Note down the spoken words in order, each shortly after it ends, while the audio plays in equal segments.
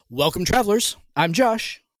Welcome, travelers. I'm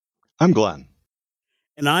Josh. I'm Glenn.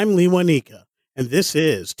 And I'm Lewanika. And this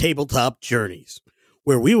is Tabletop Journeys,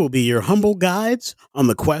 where we will be your humble guides on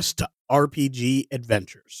the quest to RPG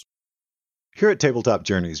adventures. Here at Tabletop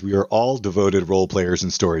Journeys, we are all devoted role players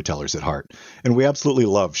and storytellers at heart, and we absolutely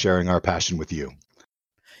love sharing our passion with you.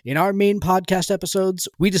 In our main podcast episodes,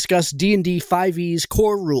 we discuss D&D 5e's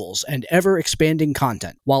core rules and ever-expanding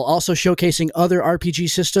content, while also showcasing other RPG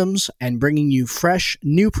systems and bringing you fresh,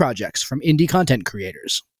 new projects from indie content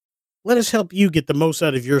creators. Let us help you get the most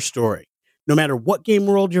out of your story, no matter what game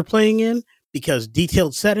world you're playing in, because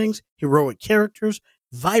detailed settings, heroic characters,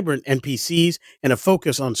 vibrant NPCs, and a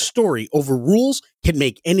focus on story over rules can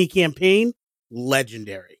make any campaign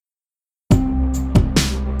legendary.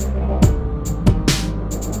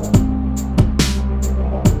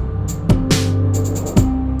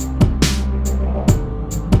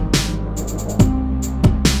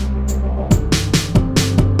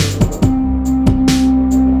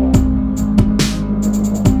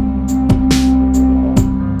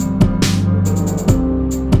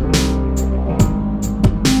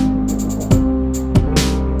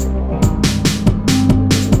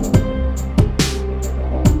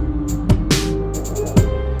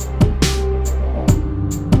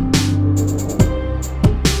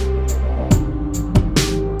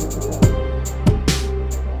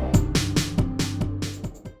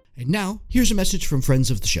 Now, here's a message from friends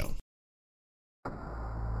of the show.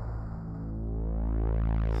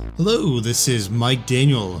 Hello, this is Mike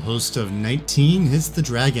Daniel, host of 19 Hits the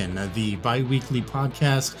Dragon, the bi-weekly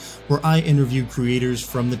podcast where I interview creators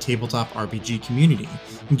from the tabletop RPG community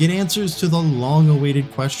and get answers to the long-awaited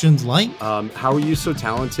questions like how are you so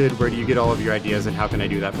talented? Where do you get all of your ideas, and how can I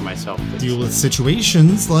do that for myself? Deal with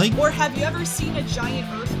situations like, or have you ever seen a giant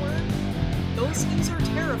earthworm? Those things are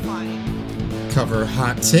terrifying. Cover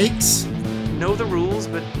hot takes, know the rules,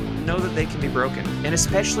 but know that they can be broken. And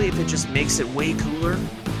especially if it just makes it way cooler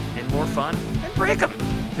and more fun, then break them.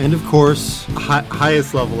 And of course,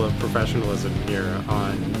 highest level of professionalism here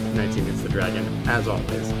on 19 Hits the Dragon, as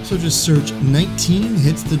always. So just search 19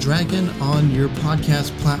 Hits the Dragon on your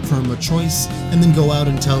podcast platform of choice, and then go out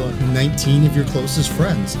and tell 19 of your closest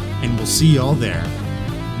friends. And we'll see y'all there.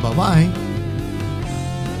 Bye-bye.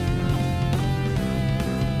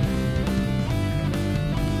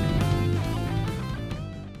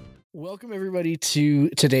 Welcome, everybody, to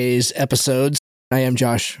today's episodes. I am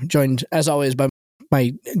Josh, joined, as always, by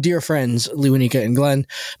my dear friends, Lewanika and Glenn.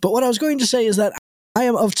 But what I was going to say is that I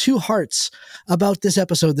am of two hearts about this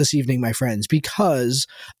episode this evening, my friends, because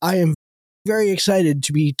I am very excited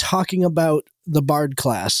to be talking about the Bard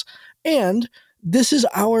class. And this is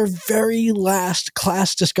our very last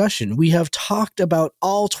class discussion. We have talked about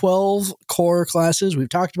all 12 core classes. We've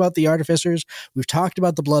talked about the Artificers. We've talked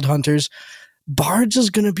about the Blood Hunters. Bards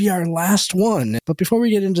is going to be our last one. But before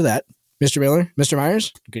we get into that, Mr. Miller, Mr.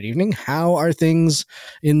 Myers, good evening. How are things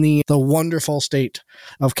in the wonderful state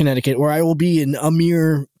of Connecticut, where I will be in a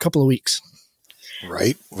mere couple of weeks?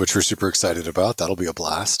 Right, which we're super excited about. That'll be a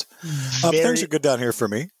blast. Things are good down here for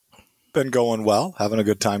me. Been going well. Having a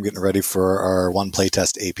good time getting ready for our one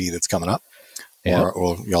playtest AP that's coming up. Yeah.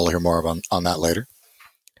 Y'all hear more on that later.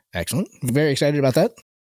 Excellent. Very excited about that.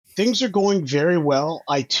 Things are going very well.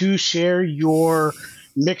 I, too, share your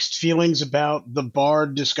mixed feelings about the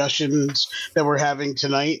Bard discussions that we're having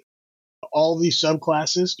tonight. All these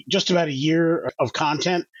subclasses, just about a year of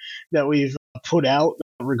content that we've put out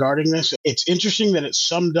regarding this. It's interesting that it's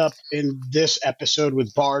summed up in this episode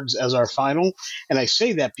with Bards as our final. And I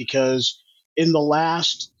say that because in the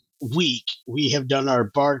last week, we have done our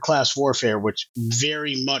Bard class warfare, which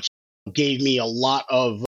very much gave me a lot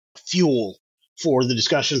of fuel for the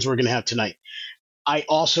discussions we're going to have tonight. I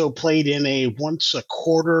also played in a once a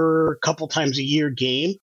quarter, couple times a year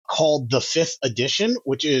game called the 5th Edition,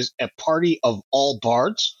 which is a party of all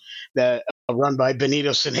bards that run by Benito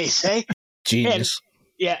Sinese. Genius. And,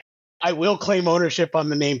 yeah, I will claim ownership on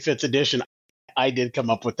the name 5th Edition. I did come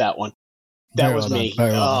up with that one. That Very was well me.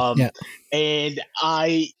 done. Yeah. And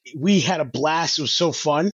we had a blast. It was so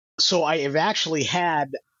fun. So I have actually had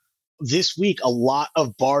this week a lot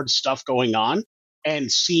of Bard stuff going on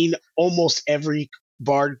and seen almost every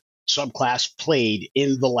Bard subclass played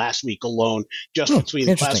in the last week alone, just between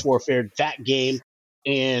the class warfare, that game,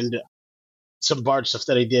 and some Bard stuff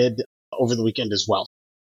that I did over the weekend as well.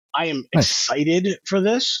 I am excited for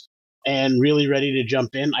this and really ready to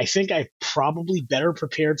jump in. I think I'm probably better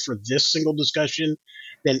prepared for this single discussion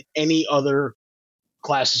than any other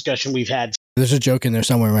class discussion we've had. There's a joke in there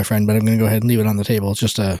somewhere, my friend, but I'm going to go ahead and leave it on the table.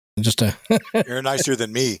 Just a. You're nicer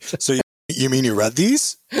than me. So you mean you read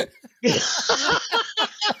these?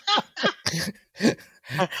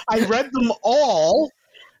 I read them all.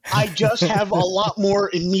 I just have a lot more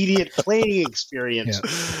immediate playing experience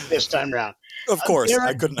this time around. Of course,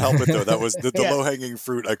 I couldn't help it, though. That was the low-hanging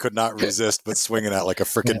fruit I could not resist, but swinging at like a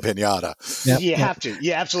frickin' pinata. You have to.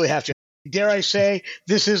 You absolutely have to. Dare I say,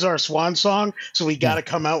 this is our swan song, so we got to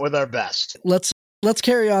come out with our best. Let's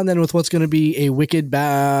carry on then with what's going to be a wicked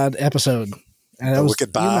bad episode. And a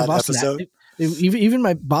wicked bad episode? Even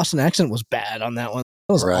my Boston accent was bad on that one.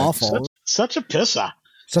 That was awful. Such a pissa.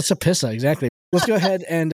 Such a pissa, exactly. Let's go ahead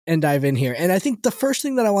and dive in here. And I think the first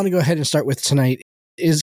thing that I want to go ahead and start with tonight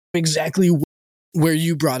is exactly where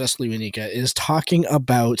you brought us, Lewinika, is talking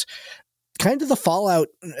about kind of the fallout.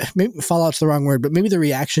 Maybe fallout's the wrong word, but maybe the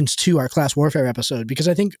reactions to our class warfare episode, because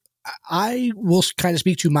I think I will kind of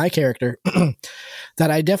speak to my character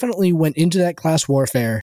that I definitely went into that class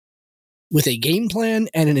warfare with a game plan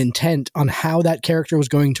and an intent on how that character was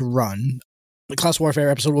going to run. The class warfare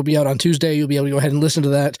episode will be out on Tuesday. You'll be able to go ahead and listen to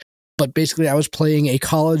that. But basically, I was playing a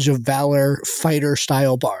College of Valor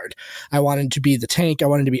fighter-style bard. I wanted to be the tank. I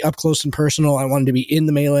wanted to be up close and personal. I wanted to be in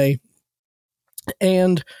the melee.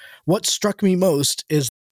 And what struck me most is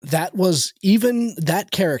that was even that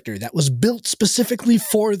character that was built specifically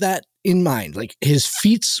for that in mind. Like, his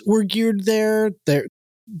feats were geared there.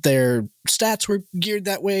 Their stats were geared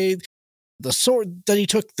that way. The sword that he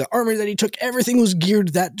took, the armor that he took, everything was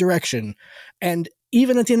geared that direction. And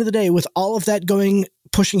even at the end of the day, with all of that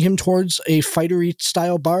pushing him towards a fightery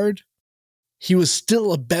style bard, he was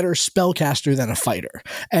still a better spellcaster than a fighter.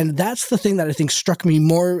 And that's the thing that I think struck me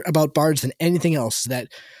more about bards than anything else, that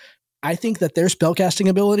I think that their spellcasting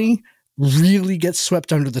ability really gets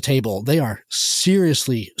swept under the table. They are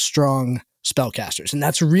seriously strong spellcasters. And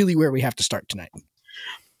that's really where we have to start tonight.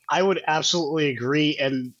 I would absolutely agree.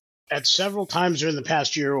 And at several times during the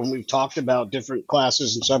past year when we've talked about different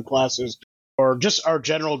classes and subclasses, or just our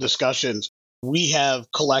general discussions, we have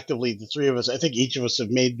collectively, the three of us, I think each of us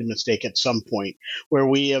have made the mistake at some point where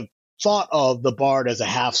we have thought of the bard as a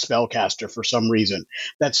half spellcaster for some reason.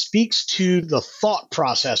 That speaks to the thought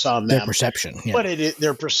process on them. Their perception. Yeah. But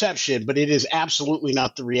their perception, but it is absolutely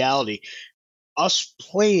not the reality. Us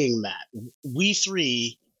playing that,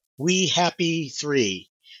 we happy three,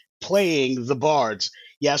 playing the bards.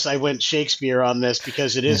 Yes, I went Shakespeare on this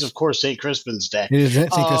because it is, of course, St. Crispin's Day. It is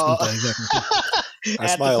St. Crispin's Day, exactly. I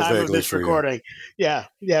smile at the time vaguely of this for recording. You.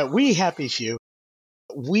 Yeah, we happy few.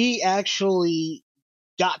 We actually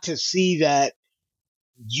got to see that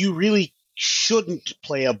you really shouldn't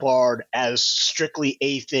play a bard as strictly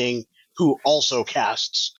a thing who also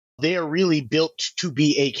casts. They are really built to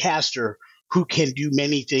be a caster who can do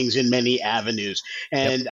many things in many avenues.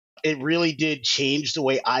 And it really did change the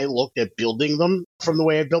way I looked at building them from the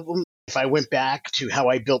way I built them. If I went back to how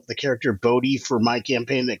I built the character Bodhi for my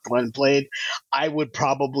campaign that Glenn played, I would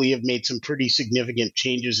probably have made some pretty significant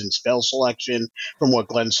changes in spell selection from what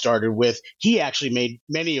Glenn started with. He actually made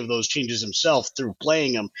many of those changes himself through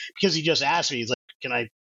playing them because he just asked me, he's like, can I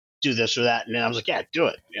do this or that? And then I was like, yeah, do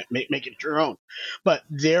it. Yeah, make it your own. But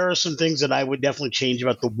there are some things that I would definitely change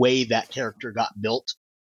about the way that character got built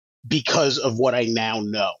because of what I now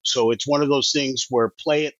know. So it's one of those things where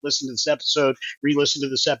play it, listen to this episode, re-listen to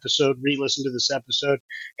this episode, re-listen to this episode,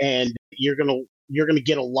 and you're gonna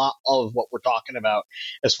get a lot of what we're talking about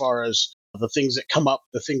as far as the things that come up,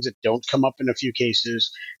 the things that don't come up in a few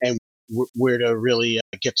cases, and where to really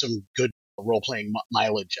get some good role-playing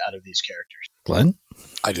mileage out of these characters. Glenn?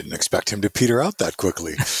 I didn't expect him to peter out that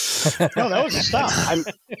quickly. No, that was a stop.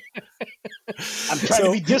 I'm trying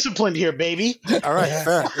to be disciplined here, baby. All right,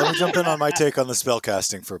 fair. Let me jump in on my take on the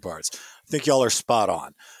spellcasting for bards. I think y'all are spot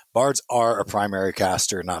on. Bards are a primary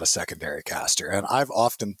caster, not a secondary caster. And I've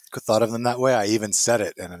often thought of them that way. I even said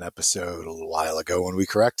it in an episode a little while ago when we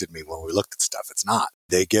corrected me, when we looked at stuff. It's not.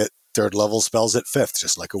 They get third level spells at fifth,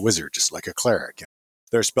 just like a wizard, just like a cleric.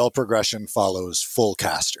 Their spell progression follows full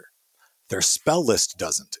caster. Their spell list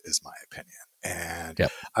doesn't, is my opinion. And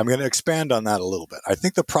I'm going to expand on that a little bit. I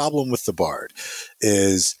think the problem with the bard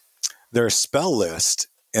is their spell list,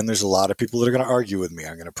 and there's a lot of people that are going to argue with me.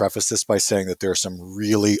 I'm going to preface this by saying that there are some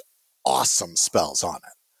really awesome spells on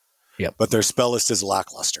it. Yep. But their spell list is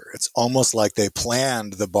lackluster. It's almost like they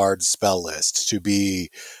planned the bard's spell list to be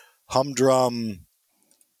humdrum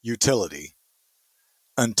utility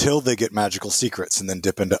until they get magical secrets and then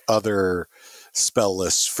dip into other spell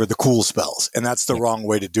lists for the cool spells. And that's the wrong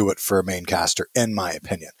way to do it for a main caster, in my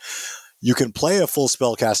opinion. You can play a full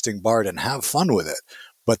spell casting bard and have fun with it,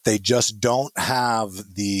 but they just don't have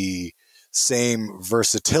the same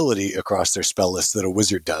versatility across their spell list that a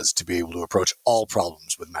wizard does to be able to approach all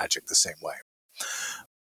problems with magic the same way.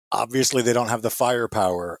 Obviously, they don't have the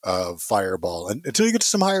firepower of Fireball until you get to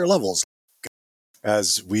some higher levels.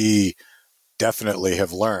 as we definitely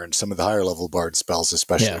have learned, some of the higher level bard spells,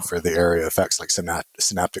 especially for the area effects like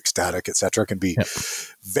synaptic static, etc., can be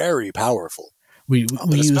very powerful. We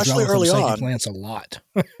use especially early psychic on, lance a lot.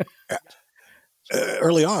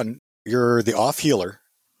 early on, you're the off healer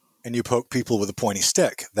and you poke people with a pointy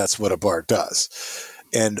stick. That's what a bard does.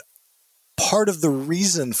 And part of the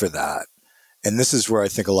reason for that, and this is where I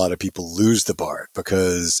think a lot of people lose the bard,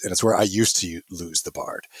 and it's where I used to lose the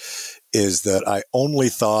bard, is that I only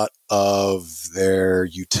thought of their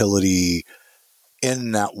utility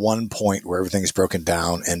in that one point where everything is broken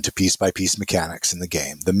down into piece by piece mechanics in the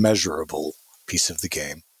game, the measurable piece of the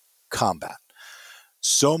game, combat.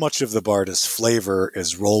 So much of the bard is flavor,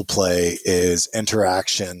 is role play, is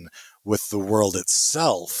interaction with the world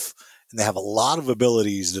itself. And they have a lot of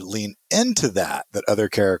abilities that lean into that other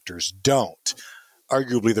characters don't.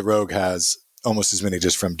 Arguably, the rogue has almost as many,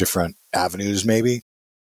 just from different avenues, maybe.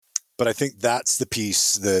 But I think that's the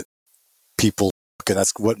piece that people,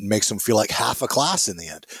 that's what makes them feel like half a class in the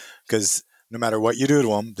end. Because no matter what you do to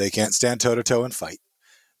them, they can't stand toe-to-toe and fight.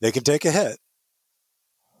 They can take a hit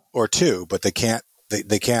or two, but they can't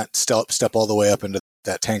step all the way up into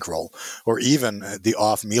that tank role, or even the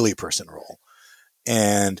off melee person role.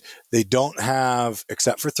 And they don't have,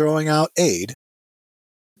 except for throwing out aid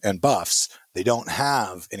and buffs, they don't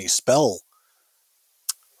have any spell,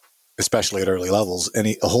 especially at early levels,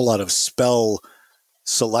 a whole lot of spell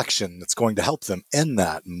selection that's going to help them in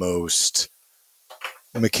that most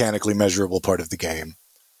mechanically measurable part of the game,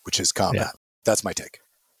 which is combat. Yeah. That's my take.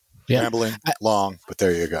 Yeah. Rambling, long, but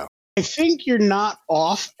there you go. I think you're not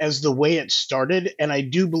off as the way it started, and I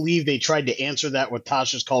do believe they tried to answer that with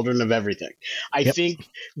Tasha's Cauldron of Everything. I think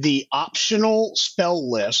the optional spell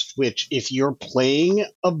list, which if you're playing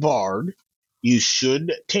a bard, you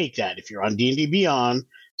should take that. If you're on D&D Beyond,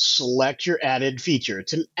 select your added feature.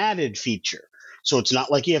 It's an added feature. So it's not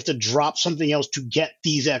like you have to drop something else to get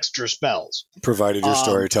these extra spells. Provided your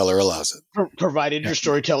storyteller allows it. Provided your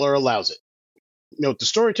storyteller allows it. Note the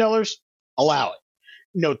storytellers, allow it.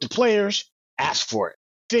 Note the players, ask for it.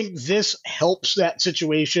 I think this helps that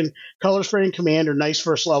situation. Color Spray and Command are nice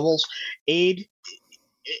first levels. Aid,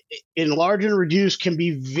 Enlarge and Reduce can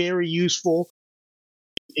be very useful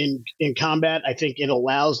in combat. I think it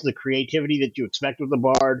allows the creativity that you expect with the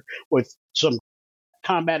bard, with some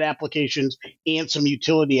combat applications and some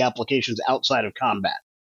utility applications outside of combat.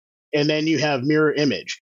 And then you have Mirror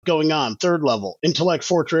Image. Going on, third level, Intellect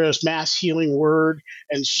Fortress, Mass Healing Word,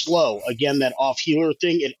 and Slow. Again, that off healer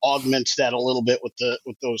thing, it augments that a little bit with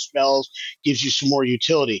those spells, gives you some more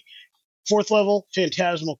utility. Fourth level,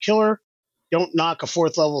 Phantasmal Killer. Don't knock a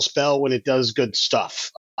fourth level spell when it does good stuff.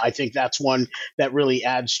 I think that's one that really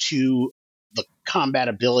adds to the combat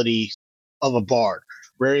ability of a bard.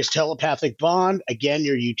 Rarius Telepathic Bond. Again,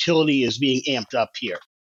 your utility is being amped up here.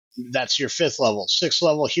 That's your fifth level. Sixth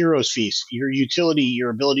level, Hero's Feast. Your utility, your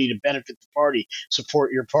ability to benefit the party,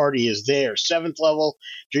 support your party is there. Seventh level,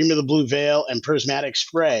 Dream of the Blue Veil and Prismatic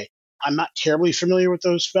Spray. I'm not terribly familiar with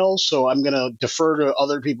those spells, so I'm going to defer to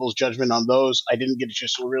other people's judgment on those. I didn't get a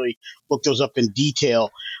chance to really look those up in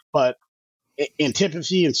detail, but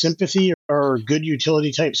Antipathy and Sympathy are good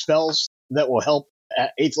utility type spells that will help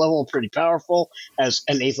at 8th level, pretty powerful, as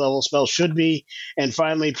an 8th level spell should be. And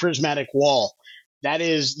finally, Prismatic Wall. That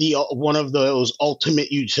is one of those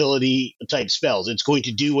ultimate utility type spells. It's going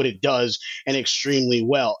to do what it does and extremely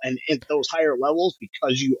well. And at those higher levels,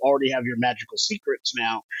 because you already have your magical secrets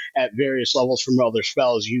now at various levels from other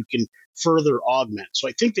spells, you can further augment. So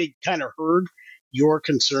I think they kind of heard your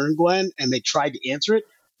concern, Glenn, and they tried to answer it.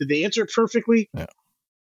 Did they answer it perfectly? Yeah.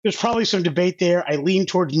 There's probably some debate there. I lean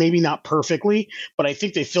towards maybe not perfectly, but I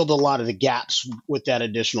think they filled a lot of the gaps with that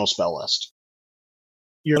additional spell list.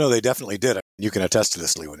 No, they definitely did. You can attest to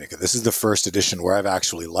this, Lewinica. This is the first edition where I've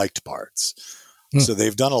actually liked bards. So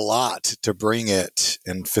they've done a lot to bring it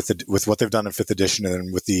in with what they've done in 5th edition,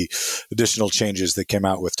 and with the additional changes that came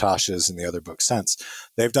out with Tasha's and the other books since.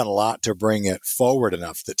 They've done a lot to bring it forward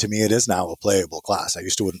enough that to me it is now a playable class. I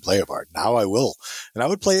used to wouldn't play a bard. Now I will. And I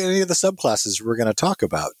would play any of the subclasses we're going to talk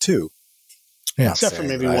about too. Yeah. Except for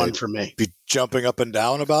maybe one for me. Be jumping up and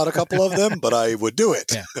down about a couple of them, but I would do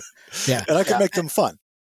it. Yeah. And I can make them fun.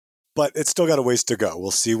 But it's still got a ways to go.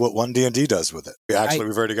 We'll see what 1D&D does with it. Actually,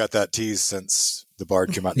 we've already got that tease since the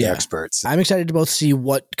Bard came out in the experts. I'm excited to both see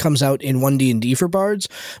what comes out in 1D&D for bards,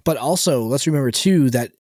 but also let's remember too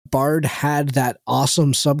that Bard had that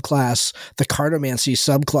awesome subclass, the Cartomancy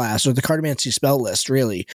subclass, or the Cartomancy spell list,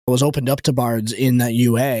 really. It was opened up to bards in that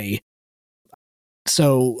UA.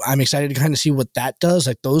 So I'm excited to kind of see what that does.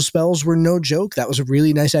 Like, those spells were no joke. That was a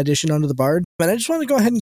really nice addition onto the Bard. But I just want to go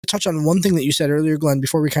ahead and touch on one thing that you said earlier, Glenn,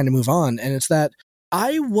 before we kind of move on. And it's that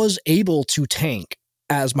I was able to tank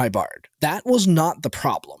as my bard. That was not the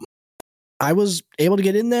problem. I was able to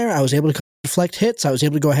get in there. I was able to deflect hits. I was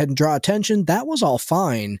able to go ahead and draw attention. That was all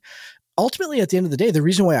fine. Ultimately, at the end of the day, the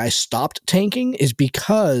reason why I stopped tanking is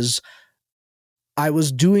because I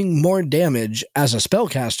was doing more damage as a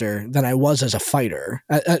spellcaster than I was as a fighter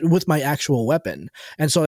with my actual weapon.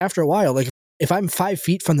 And so after a while, like if I'm 5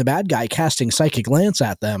 feet from the bad guy casting Psychic Lance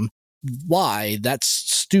at them, why? That's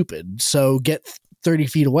stupid. So get 30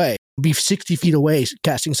 feet away. Be 60 feet away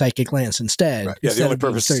casting Psychic Lance instead. Right. Yeah, the only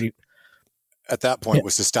purpose 30. At that point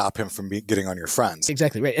was to stop him from getting on your friends.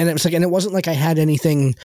 Exactly, right. And it was like, and it wasn't like I had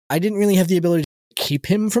anything. I didn't really have the ability to keep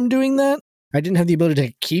him from doing that. I didn't have the ability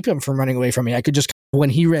to keep him from running away from me. I could just, when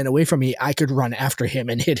he ran away from me, I could run after him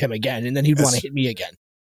and hit him again, and then he'd want to hit me again.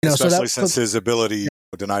 Especially since his ability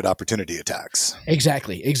denied opportunity attacks.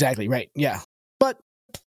 Exactly, right, yeah. But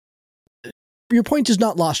your point is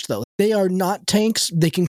not lost, though. They are not tanks. They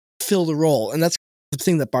can fill the role, and that's the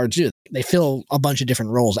thing that bards do. They fill a bunch of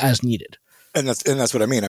different roles as needed. And that's what I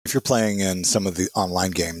mean. If you're playing in some of the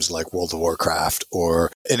online games like World of Warcraft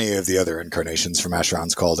or any of the other incarnations from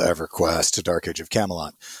Asheron's Call to EverQuest to Dark Age of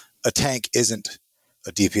Camelot, a tank isn't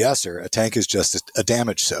a DPSer. A tank is just a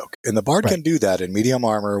damage soak. And the Bard can do that in medium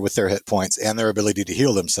armor with their hit points and their ability to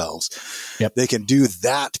heal themselves. Yep. They can do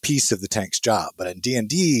that piece of the tank's job. But in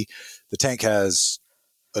D&D, the tank has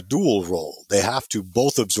a dual role. They have to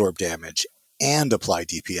both absorb damage and apply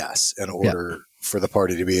DPS in order for the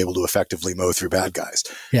party to be able to effectively mow through bad guys.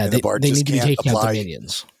 Yeah, and the Bard they just need to be can't taking out apply- the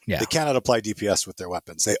minions. Yeah. They cannot apply DPS with their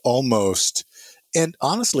weapons. They almost, and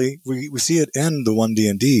honestly, we see it in the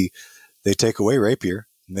 1D&D. They take away rapier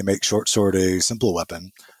and they make short sword a simple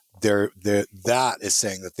weapon. That is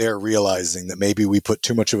saying that they're realizing that maybe we put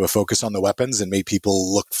too much of a focus on the weapons and made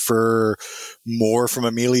people look for more from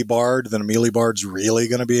a melee bard than a melee bard's really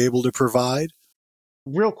going to be able to provide.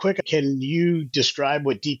 Real quick, can you describe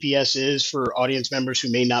what DPS is for audience members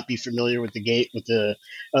who may not be familiar with the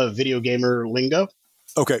video gamer lingo?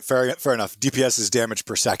 Okay, fair enough. DPS is damage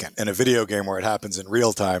per second. In a video game where it happens in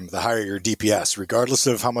real time, the higher your DPS, regardless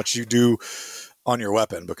of how much you do on your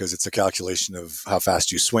weapon, because it's a calculation of how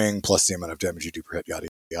fast you swing plus the amount of damage you do per hit, yada,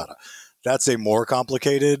 yada. That's a more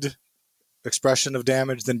complicated expression of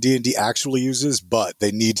damage than D&D actually uses, but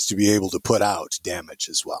they need to be able to put out damage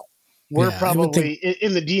as well. We're probably,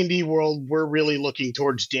 in the D&D world, we're really looking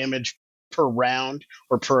towards damage per round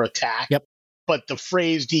or per attack. Yep. But the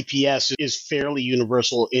phrase DPS is fairly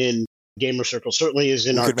universal in gamer circles. Certainly is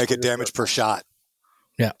in we our... could make it damage per shot.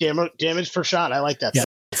 Yeah. Damage per shot. I like that. Yeah.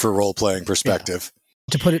 For role-playing perspective.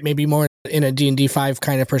 Yeah. To put it maybe more in a D&D 5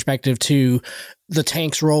 kind of perspective too, the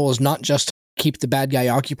tank's role is not just to keep the bad guy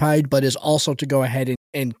occupied, but is also to go ahead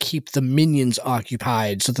and keep the minions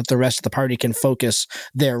occupied so that the rest of the party can focus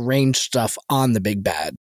their range stuff on the big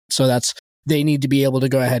bad. So they need to be able to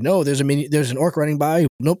go ahead and, there's an orc running by.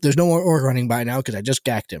 Nope, there's no more orc running by now because I just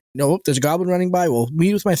gacked him. Nope, there's a goblin running by. Well,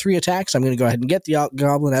 me with my 3 attacks, I'm going to go ahead and get the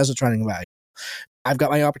goblin as it's running by. I've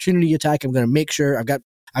got my opportunity attack. I'm going to make sure I've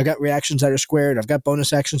got reactions that are squared. I've got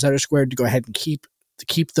bonus actions that are squared to go ahead and keep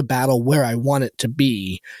the battle where I want it to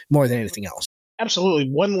be more than anything else. Absolutely.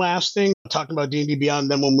 One last thing, talking about D&D Beyond,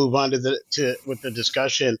 then we'll move on with the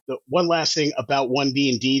discussion. The one last thing about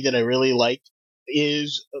 1D&D that I really liked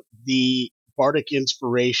is the bardic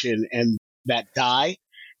inspiration and that die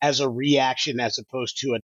as a reaction as opposed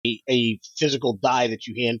to a physical die that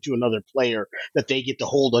you hand to another player that they get to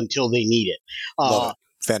hold until they need it. Love it.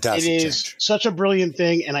 Fantastic. It is change. such a brilliant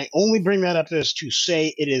thing, and I only bring that up as to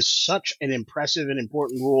say it is such an impressive and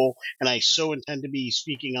important rule, and I so intend to be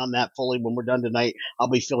speaking on that fully when we're done tonight. I'll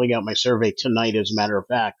be filling out my survey tonight, as a matter of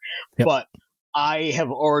fact. Yep. But I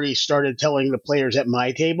have already started telling the players at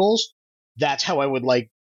my tables that's how I would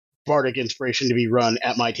like bardic inspiration to be run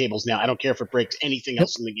at my tables now. I don't care if it breaks anything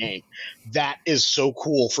else in the game. That is so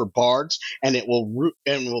cool for bards, and it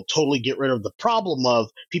will totally get rid of the problem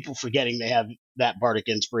of people forgetting they have that bardic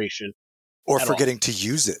inspiration. Or forgetting to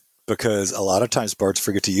use it, because a lot of times bards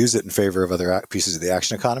forget to use it in favor of other pieces of the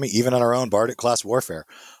action economy, even in our own bardic class warfare.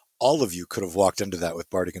 All of you could have walked into that with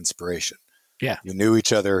bardic inspiration. Yeah. You knew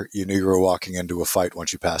each other. You knew you were walking into a fight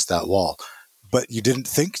once you passed that wall, but you didn't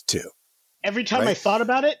think to. Every time I thought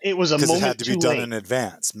about it, it was a moment too late. Because it had to be done in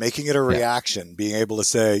advance. Making it a reaction, being able to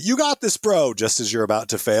say, you got this, bro, just as you're about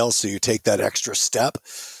to fail, so you take that extra step.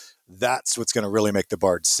 That's what's going to really make the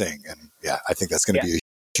bard sing. And I think that's going to be a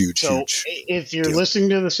huge if you're deal. listening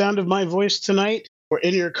to the sound of my voice tonight, or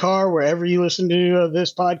in your car, wherever you listen to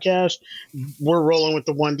this podcast, we're rolling with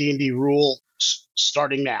the 1D&D rule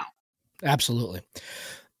starting now. Absolutely.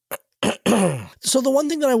 So the one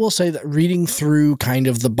thing that I will say that reading through kind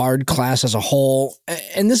of the Bard class as a whole,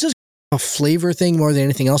 and this is a flavor thing more than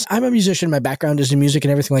anything else. I'm a musician. My background is in music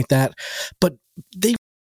and everything like that, but they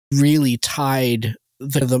really tied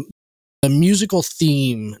the musical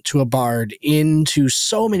theme to a Bard into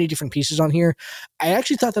so many different pieces on here. I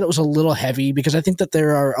actually thought that it was a little heavy because I think that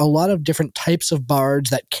there are a lot of different types of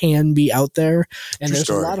Bards that can be out there, and there's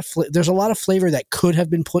a lot of flavor that could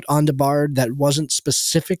have been put onto Bard that wasn't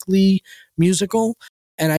specifically musical.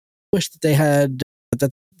 And I wish that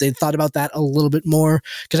they thought about that a little bit more,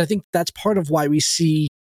 because I think that's part of why we see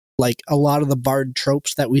like a lot of the Bard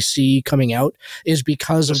tropes that we see coming out is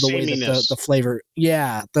because of the way that the flavor,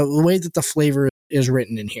 the way that the flavor is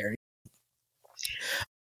written in here.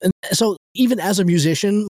 And so even as a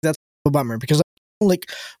musician, that's a bummer, because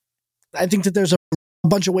I think that there's a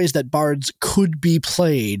bunch of ways that Bards could be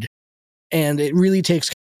played, and it really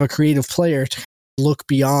takes a creative player to look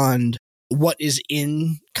beyond what is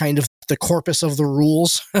in kind of the corpus of the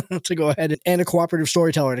rules to go ahead and a cooperative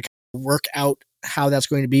storyteller to work out how that's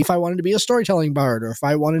going to be. If I wanted to be a storytelling Bard, or if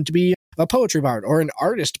I wanted to be a poetry Bard or an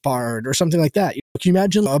artist Bard or something like that. Can you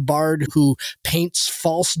imagine a Bard who paints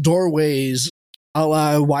false doorways a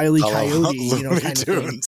la Wile E. Coyote, kind of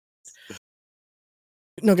thing?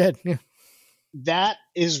 No, go ahead. Yeah. That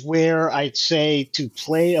is where I'd say to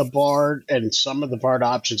play a Bard, and some of the Bard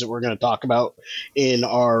options that we're going to talk about in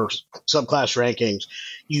our subclass rankings,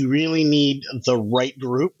 you really need the right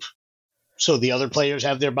group so the other players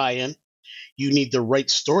have their buy-in. You need the right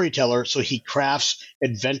storyteller so he crafts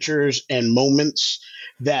adventures and moments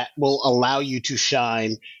that will allow you to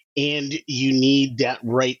shine, and you need that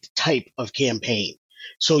right type of campaign.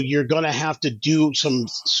 So you're going to have to do some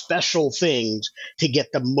special things to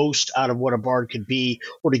get the most out of what a Bard could be,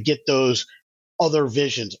 or to get those other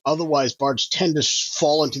visions. Otherwise, Bards tend to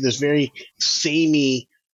fall into this very samey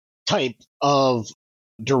type of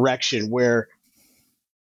direction where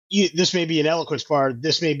this may be an eloquence Bard,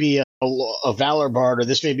 this may be a valor Bard, or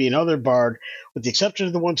this may be another Bard, with the exception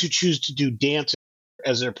of the ones who choose to do dance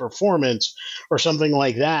as their performance or something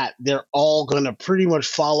like that. They're all going to pretty much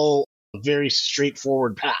follow a very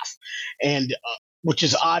straightforward path, and which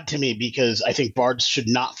is odd to me because I think Bards should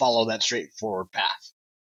not follow that straightforward path.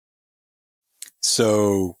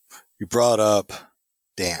 So you brought up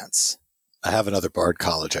dance. I have another Bard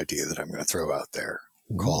college idea that I'm going to throw out there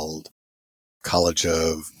called College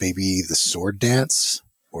of maybe the Sword Dance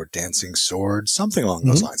or Dancing Sword, something along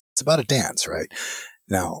those lines. It's about a dance, right?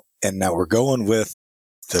 Now we're going with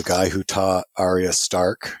the guy who taught Arya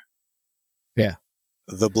Stark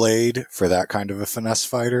the blade for that kind of a finesse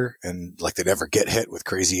fighter, and like they never get hit with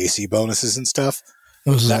crazy AC bonuses and stuff.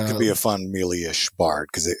 That could be a fun melee-ish Bard,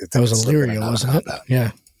 because that was Illyria, wasn't it?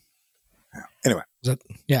 Yeah. Anyway.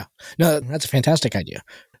 No, that's a fantastic idea.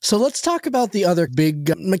 So let's talk about the other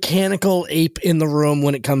big mechanical ape in the room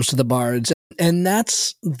when it comes to the Bards. And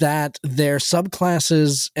that's that their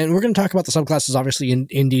subclasses, and we're going to talk about the subclasses obviously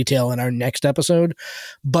in detail in our next episode,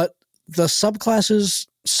 but the subclasses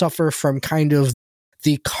suffer from kind of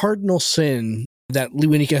the cardinal sin that Lee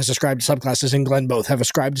Winneke has ascribed to subclasses, and Glenn both have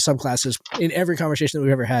ascribed to subclasses in every conversation that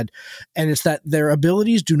we've ever had. And it's that their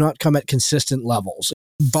abilities do not come at consistent levels.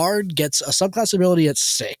 Bard gets a subclass ability at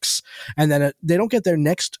 6, and then they don't get their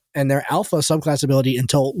next and their alpha subclass ability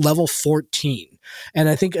until level 14. And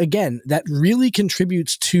I think, again, that really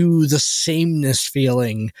contributes to the sameness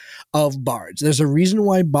feeling of Bards. There's a reason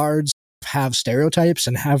why Bards have stereotypes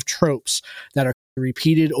and have tropes that are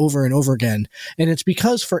repeated over and over again. And it's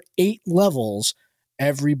because for 8 levels,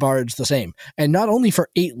 every Bard's the same. And not only for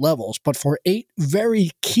 8 levels, but for 8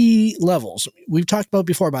 very key levels. We've talked about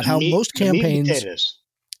before about how most campaigns...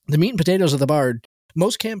 The meat and potatoes of the Bard,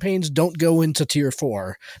 most campaigns don't go into tier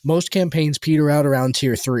 4. Most campaigns peter out around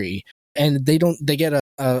tier 3. And they get a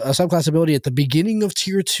subclass ability at the beginning of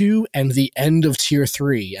tier 2 and the end of tier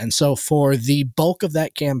 3. And so for the bulk of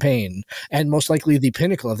that campaign, and most likely the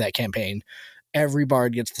pinnacle of that campaign, every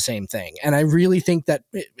Bard gets the same thing. And I really think that,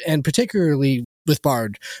 and particularly with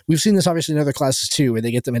Bard, we've seen this obviously in other classes too, where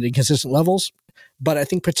they get them at inconsistent levels. But I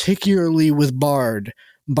think particularly with Bard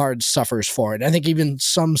suffers for it. I think even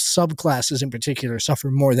some subclasses in particular suffer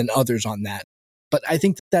more than others on that. But I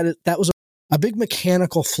think that was a big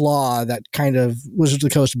mechanical flaw that kind of was the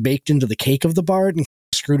coast baked into the cake of the Bard and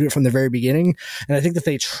screwed it from the very beginning. And I think that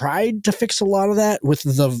they tried to fix a lot of that with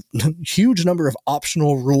the huge number of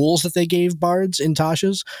optional rules that they gave Bards in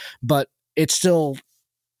Tasha's, but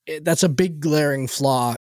that's a big glaring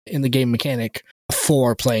flaw in the game mechanic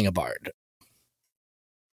for playing a Bard.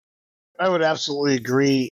 I would absolutely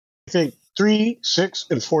agree. I think 3, 6,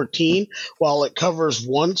 and 14, while it covers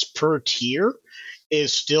once per tier,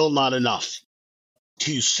 is still not enough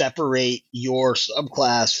to separate your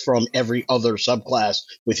subclass from every other subclass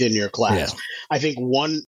within your class. Yeah. I think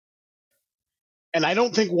and I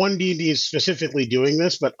don't think 1D&D is specifically doing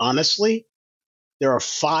this, but honestly, there are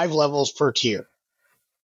 5 levels per tier.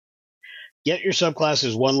 Get your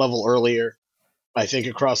subclasses 1 level earlier, I think,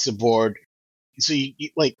 across the board. So,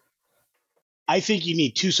 I think you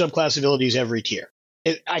need 2 subclass abilities every tier.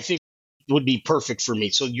 I think it would be perfect for me.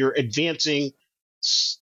 So you're advancing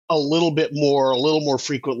a little more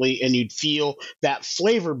frequently, and you'd feel that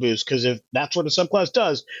flavor boost, because if that's what a subclass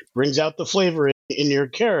does, brings out the flavor in your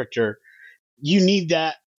character, you need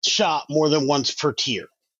that shot more than once per tier.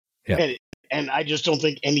 Yeah. And I just don't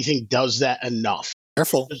think anything does that enough.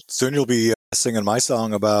 Careful. Soon you'll be singing my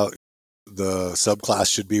song about the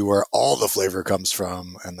subclass should be where all the flavor comes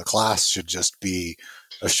from, and the class should just be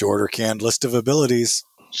a shorter canned list of abilities.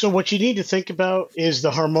 So what you need to think about is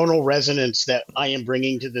the hormonal resonance that I am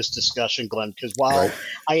bringing to this discussion, Glenn, because while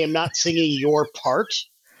I am not singing your part,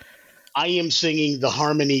 I am singing the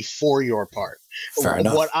harmony for your part. Fair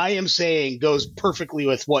enough. What I am saying goes perfectly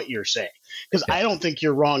with what you're saying, because I don't think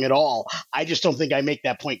you're wrong at all. I just don't think I make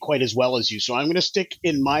that point quite as well as you. So I'm going to stick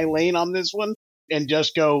in my lane on this one and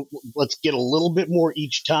just go, let's get a little bit more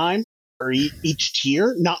each time, or each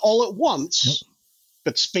tier, not all at once,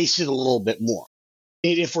 but space it a little bit more.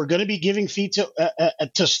 If we're going to be giving feats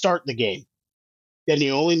to start the game, then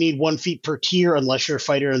you only need 1 feat per tier unless you're a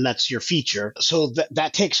fighter and that's your feature. So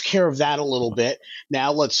that takes care of that a little bit.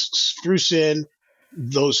 Now let's spruce in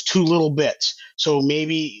those 2 little bits. So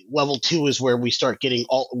maybe level 2 is where we start getting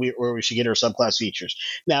where we should get our subclass features.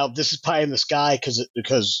 Now this is pie in the sky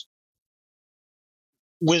because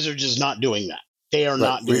Wizards is not doing that. They are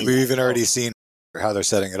not doing that. We've even already seen how they're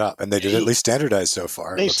setting it up, and they did at least standardize so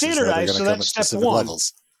far. They standardized, so that's step 1.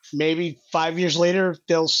 Levels. Maybe 5 years later,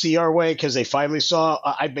 they'll see our way because they finally saw.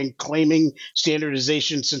 I've been claiming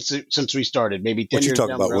standardization since we started. Maybe 10 what years. What you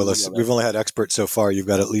talking about, Willis? We've only had experts so far. You've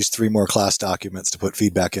got at least 3 more class documents to put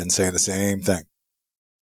feedback in saying the same thing.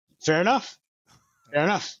 Fair enough.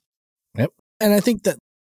 Yep. And I think that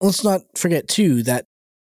let's not forget too that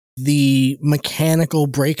the mechanical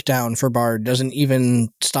breakdown for Bard doesn't even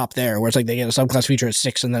stop there, where it's like they get a subclass feature at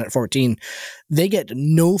 6 and then at 14. They get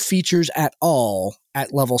no features at all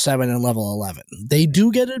at level 7 and level 11. They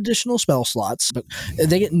do get additional spell slots, but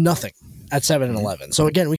they get nothing at 7 and 11. So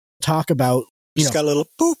again, we talk about, Just got a little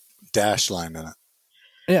boop dash line in it.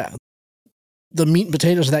 Yeah. The meat and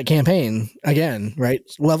potatoes of that campaign, again, right?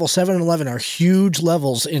 Level 7 and 11 are huge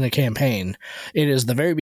levels in a campaign. It is the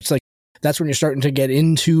very, it's like, that's when you're starting to get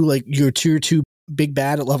into like your tier 2 big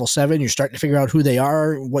bad at level 7. You're starting to figure out who they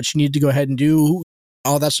are, what you need to go ahead and do,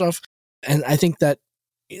 all that stuff. And I think that,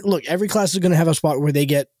 look, every class is going to have a spot where they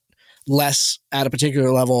get less at a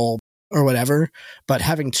particular level or whatever, but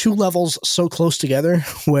having 2 levels so close together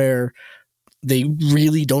where they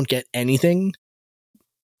really don't get anything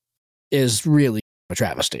is really a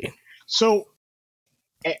travesty. So,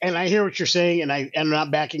 and I hear what you're saying, and I'm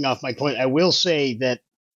not backing off my point. I will say that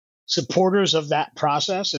supporters of that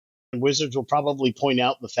process, and Wizards will probably point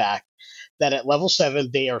out the fact that at level 7,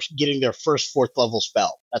 they are getting their first 4th level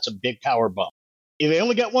spell. That's a big power bump. They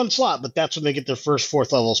only get 1 slot, but that's when they get their first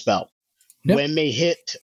 4th level spell. Yep. When they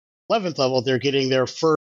hit 11th level, they're getting their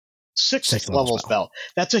first 6th level spell.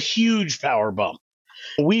 That's a huge power bump.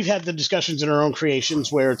 We've had the discussions in our own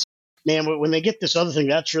creations where it's, man, when they get this other thing,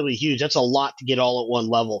 that's really huge. That's a lot to get all at one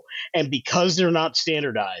level. And because they're not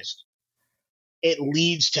standardized, it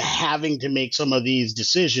leads to having to make some of these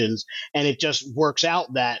decisions, and it just works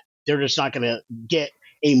out that they're just not going to get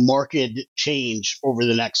a marked change over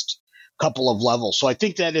the next couple of levels. So I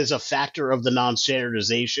think that is a factor of the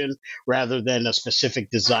non-standardization rather than a specific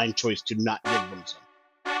design choice to not give them some.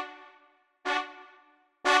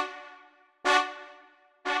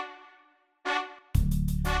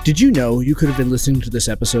 Did you know you could have been listening to this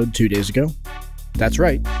episode 2 days ago? That's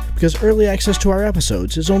right, because early access to our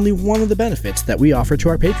episodes is only one of the benefits that we offer to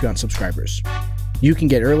our Patreon subscribers. You can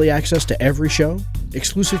get early access to every show,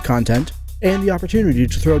 exclusive content, and the opportunity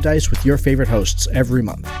to throw dice with your favorite hosts every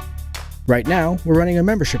month. Right now, we're running a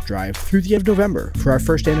membership drive through the end of November for our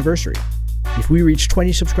first anniversary. If we reach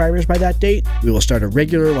 20 subscribers by that date, we will start a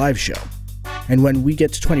regular live show. And when we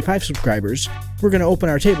get to 25 subscribers, we're going to open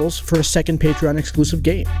our tables for a second Patreon exclusive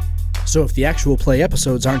game. So if the actual play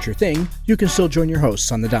episodes aren't your thing, you can still join your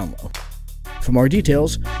hosts on the down low. For more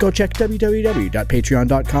details, go check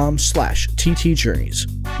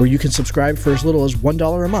www.patreon.com/ttjourneys, where you can subscribe for as little as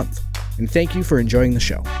 $1 a month. And thank you for enjoying the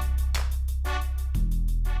show.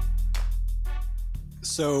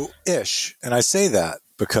 So, ish, and I say that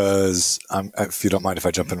because if you don't mind if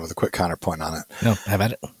I jump in with a quick counterpoint on it. No, have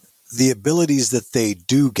at it. The abilities that they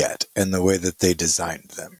do get and the way that they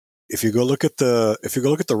designed them. If you go look at the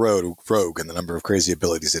rogue and the number of crazy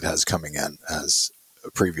abilities it has coming in as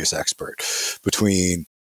a previous expert, between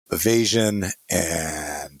evasion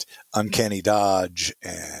and uncanny dodge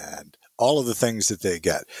and all of the things that they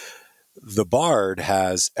get, the bard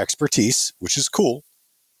has expertise, which is cool.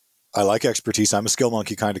 I like expertise. I'm a skill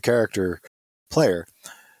monkey kind of player.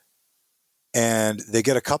 And they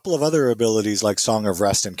get a couple of other abilities like Song of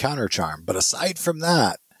Rest and Counter Charm. But aside from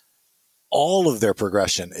that, all of their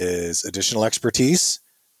progression is additional expertise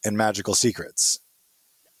and magical secrets.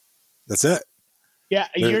 That's it. Yeah,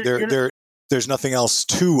 there's nothing else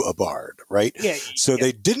to a bard, right? Yeah. So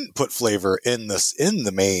they didn't put flavor in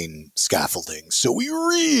the main scaffolding. So we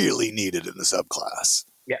really need it in the subclass.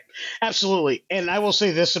 Yeah, absolutely. And I will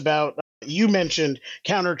say this about, you mentioned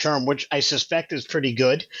Counter Charm, which I suspect is pretty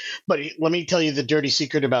good. But let me tell you the dirty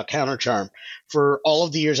secret about Counter Charm. For all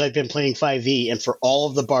of the years I've been playing 5e and for all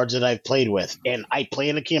of the bards that I've played with, and I play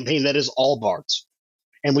in a campaign that is all bards.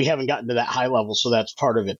 And we haven't gotten to that high level, so that's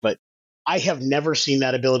part of it. But I have never seen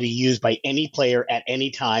that ability used by any player at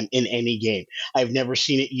any time in any game. I've never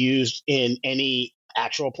seen it used in any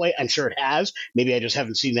actual play. I'm sure it has. Maybe I just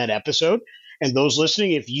haven't seen that episode. And those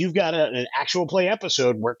listening, if you've got an actual play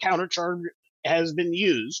episode where Counter Charm has been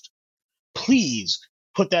used, please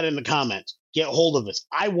put that in the comments. Get hold of us.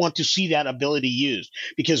 I want to see that ability used.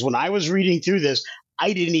 Because when I was reading through this,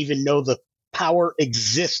 I didn't even know the power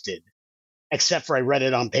existed, except for I read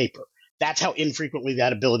it on paper. That's how infrequently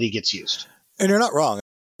that ability gets used. And you're not wrong.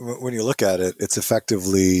 When you look at it, it's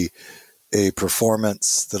effectively a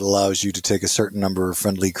performance that allows you to take a certain number of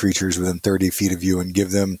friendly creatures within 30 feet of you and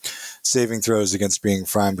give them saving throws against being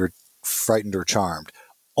frightened or charmed.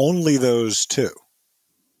 Only those two,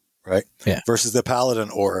 right? Yeah. Versus the Paladin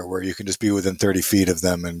Aura, where you can just be within 30 feet of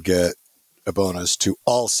them and get a bonus to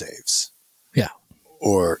all saves. Yeah.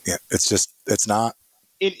 Or it's not.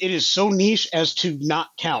 It is so niche as to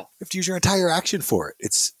not count. You have to use your entire action for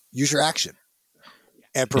it. Use your action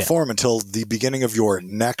and perform until the beginning of your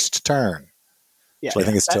next turn. Yeah. So I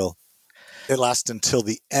think it lasts until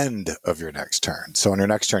the end of your next turn. So on your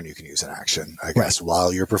next turn, you can use an action, I guess,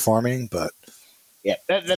 while you're performing. But yeah,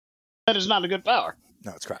 that is not a good power.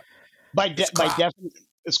 No, it's crap.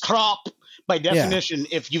 It's crap. By definition,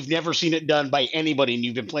 if you've never seen it done by anybody and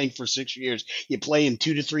you've been playing for 6 years, you play in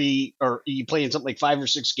 2 to 3, or you play in something like 5 or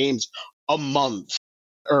 6 games a month,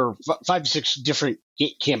 or 5 to 6 different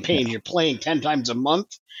campaigns. You're playing 10 times a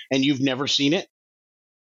month and you've never seen it.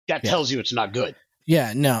 That tells you it's not good.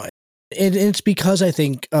 Yeah, no. It's because I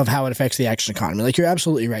think of how it affects the action economy. Like, you're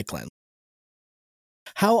absolutely right, Glenn.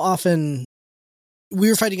 How often we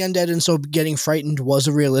were fighting undead, and so getting frightened was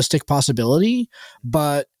a realistic possibility,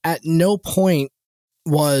 but at no point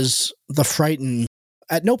was the frightened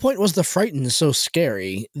so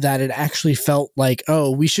scary that it actually felt like, oh,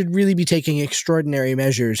 we should really be taking extraordinary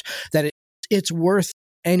measures, that it's worth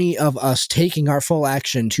any of us taking our full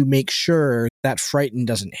action to make sure that frightened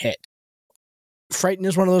doesn't hit. Frighten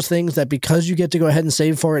is one of those things that, because you get to go ahead and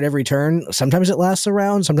save for it every turn, sometimes it lasts a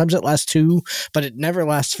round, sometimes it lasts 2, but it never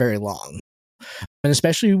lasts very long. And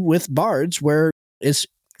especially with bards, where it's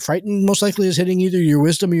frightened most likely is hitting either your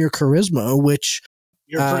wisdom or your charisma, which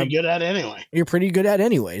you're pretty good at anyway. You're pretty good at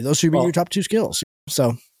anyway. Those should be your top 2 skills.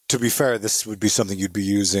 So, to be fair, this would be something you'd be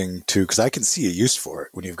using too, because I can see a use for it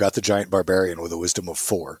when you've got the giant barbarian with a wisdom of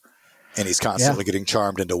 4, and he's constantly getting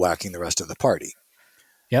charmed into whacking the rest of the party.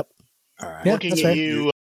 Yep. All right. Yeah, looking at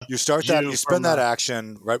you. You start that. You spend that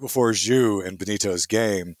action right before Zhu in Benito's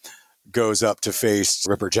game goes up to face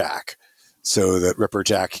Ripper Jack, so that Ripper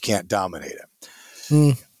Jack can't dominate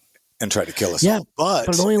him and try to kill us. Yeah, but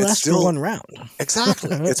it only lasts for 1 round. Exactly.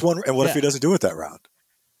 It's one. And what if he doesn't do it that round?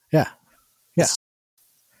 Yeah. Yeah.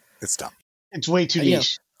 It's dumb. It's way too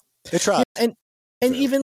niche. They tried. And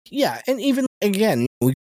even again,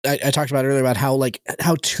 I talked about earlier about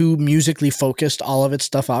how too musically focused all of its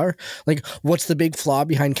stuff are. Like, what's the big flaw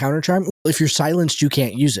behind Counter Charm? If you're silenced, you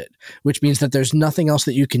can't use it, which means that there's nothing else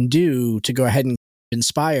that you can do to go ahead and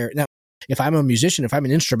inspire. Now, if I'm a musician, if I'm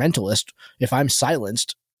an instrumentalist, if I'm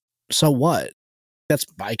silenced, so what?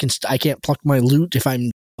 I can't pluck my lute if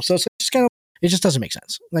I'm. So it's just it just doesn't make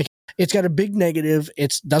sense. Like, it's got a big negative.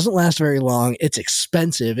 It doesn't last very long. It's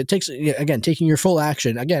expensive. It takes, again, taking your full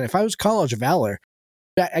action. Again, if I was College of Valor,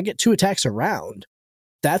 I get 2 attacks a round.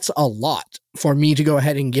 That's a lot for me to go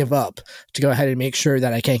ahead and give up, to go ahead and make sure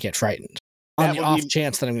that I can't get frightened on the off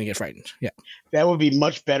chance that I'm going to get frightened. Yeah. That would be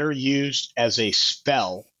much better used as a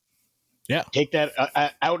spell. Yeah. Take that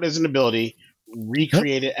out as an ability,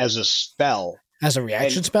 recreate it as a spell, As a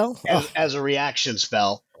reaction spell? As a reaction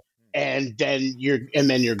spell, and then you're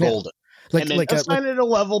golden. And then assign it a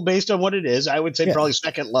level based on what it is. I would say probably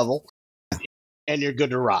second level, and you're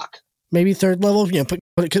good to rock. Maybe third level,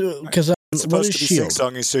 because it's supposed to be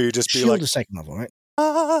sing-songy, so you just be shield like second level, right?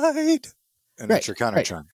 Hide, and that's your counter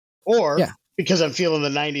charm. Or because I'm feeling the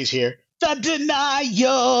 '90s here, the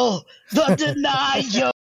denial.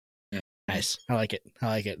 Nice. I like it.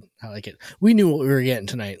 We knew what we were getting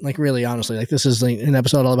tonight. Like, really, honestly, like this is like an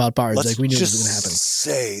episode all about bards. Like we knew this was going to happen.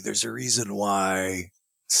 Say there's a reason why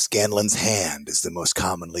Scanlan's Hand is the most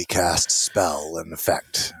commonly cast spell and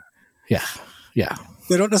effect. Yeah.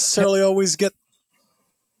 They don't necessarily always get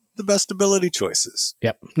the best ability choices.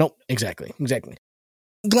 Yep. Nope. Exactly.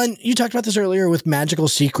 Glenn, you talked about this earlier with magical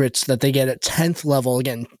secrets that they get at 10th level.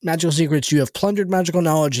 Again, magical secrets, you have plundered magical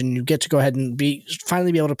knowledge and you get to go ahead and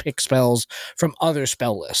finally be able to pick spells from other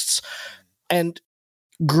spell lists. And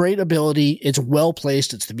great ability. It's well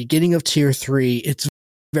placed. It's the beginning of tier 3. It's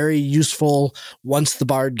very useful once the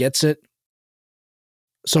bard gets it.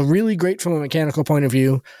 So really great from a mechanical point of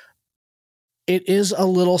view. It is a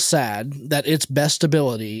little sad that its best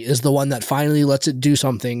ability is the one that finally lets it do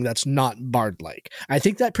something that's not bard-like. I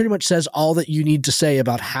think that pretty much says all that you need to say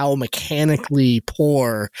about how mechanically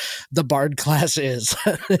poor the bard class is.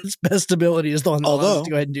 Its best ability is the one that allows it to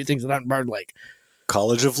go ahead and do things that aren't bard-like.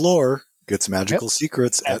 College of Lore gets magical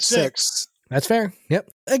secrets at 6. That's fair. Yep.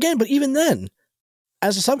 Again, but even then,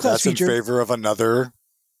 as a subclass feature, in favor of another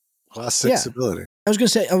class 6 ability. What I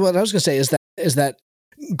was going to say is that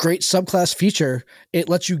great subclass feature. It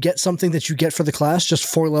lets you get something that you get for the class just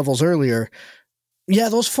 4 levels earlier. Yeah,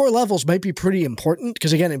 those 4 levels might be pretty important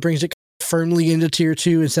because, again, it brings it firmly into tier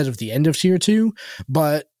 2 instead of the end of tier 2.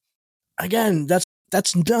 But again, that's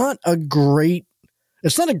not a great.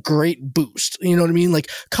 It's not a great boost. You know what I mean?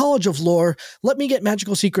 Like College of Lore, let me get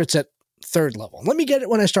magical secrets at 3rd level. Let me get it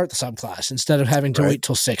when I start the subclass instead of having to wait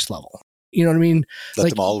till 6th level. You know what I mean?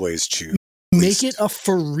 Let them always choose. Make it a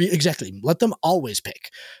for real. Exactly. Let them always pick.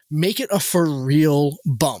 Make it a for real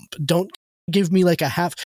bump. Don't give me like a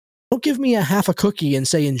half. Don't give me a half a cookie and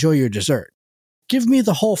say enjoy your dessert. Give me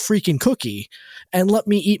the whole freaking cookie and let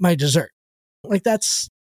me eat my dessert. Like I'm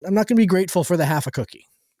not going to be grateful for the half a cookie.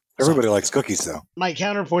 Everybody likes cookies, though. My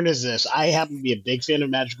counterpoint is this: I happen to be a big fan of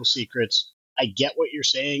magical secrets. I get what you're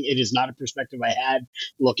saying. It is not a perspective I had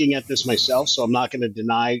looking at this myself, so I'm not going to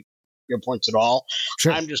deny your points at all.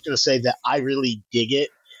 Sure. I'm just going to say that I really dig it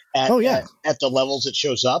at the levels it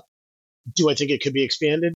shows up. Do I think it could be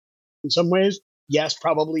expanded in some ways? Yes,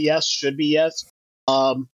 probably yes. Should be yes.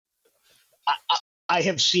 I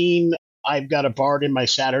have seen. I've got a bard in my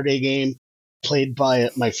Saturday game played by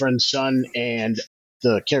my friend's son, and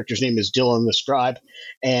the character's name is Dylan the Scribe,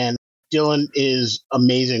 and Dylan is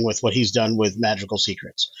amazing with what he's done with magical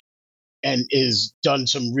secrets. And is done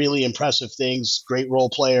some really impressive things, great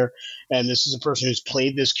role player. And this is a person who's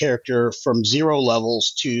played this character from 0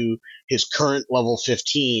 levels to his current level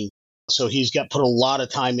 15. So he's put a lot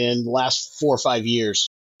of time in the last 4 or 5 years.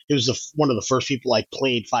 He was one of the first people I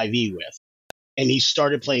played 5e with. And he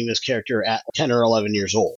started playing this character at 10 or 11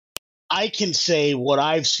 years old. I can say what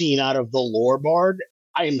I've seen out of the lore bard,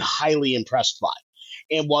 I'm highly impressed by.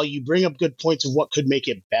 And while you bring up good points of what could make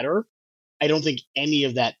it better, I don't think any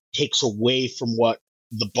of that takes away from what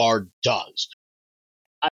the bard does.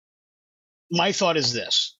 My thought is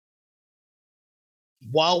this.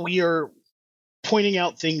 While we are pointing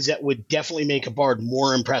out things that would definitely make a bard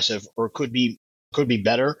more impressive or could be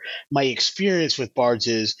better, my experience with bards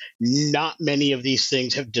is not many of these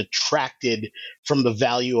things have detracted from the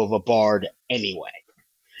value of a bard anyway.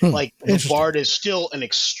 Like, the bard is still an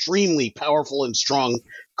extremely powerful and strong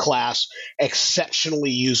class, exceptionally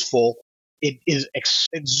useful. It is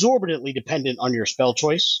exorbitantly dependent on your spell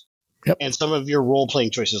choice and some of your role-playing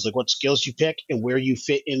choices, like what skills you pick and where you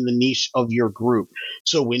fit in the niche of your group.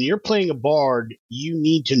 So when you're playing a bard, you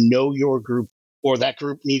need to know your group, or that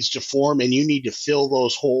group needs to form, and you need to fill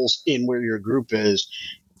those holes in where your group is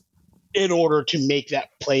in order to make that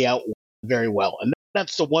play out very well. And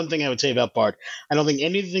that's the one thing I would say about bard. I don't think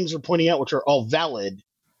any of the things we're pointing out, which are all valid,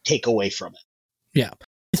 take away from it. Yeah.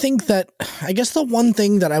 I think that, I guess the one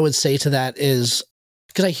thing that I would say to that is,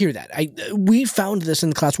 because I hear that, we found this in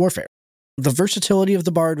the class warfare. The versatility of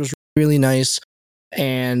the bard was really nice,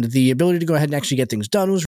 and the ability to go ahead and actually get things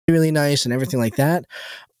done was really nice, and everything like that.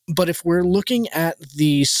 But if we're looking at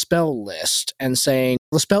the spell list and saying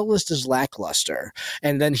the spell list is lackluster,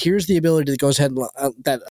 and then here's the ability that goes ahead and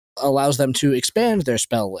that allows them to expand their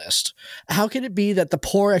spell list, how can it be that the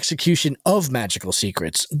poor execution of magical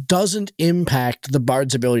secrets doesn't impact the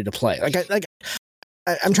bard's ability to play?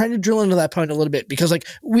 I'm trying to drill into that point a little bit, because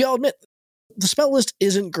we all admit the spell list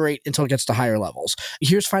isn't great until it gets to higher levels.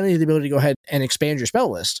 Here's finally the ability to go ahead and expand your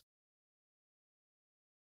spell list.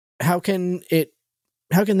 How can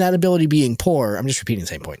that ability being poor? I'm just repeating the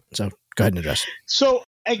same point. So go ahead and address. So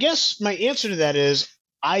I guess my answer to that is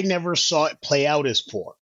I never saw it play out as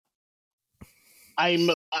poor.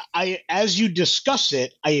 As you discuss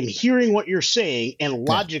it, I am hearing what you're saying, and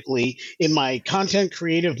logically, in my content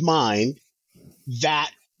creative mind,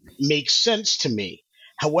 that makes sense to me.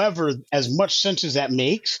 However, as much sense as that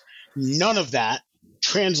makes, none of that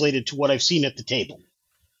translated to what I've seen at the table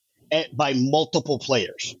by multiple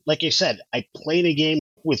players. Like I said, I played a game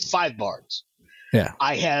with 5 bards. Yeah,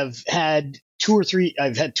 I have had 2 or 3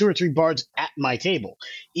 bards at my table,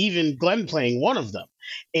 even Glenn playing one of them.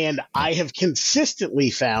 And I have consistently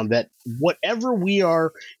found that whatever we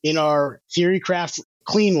are in our Theorycraft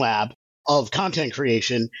clean lab of content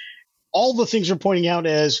creation, all the things we're pointing out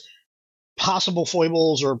as possible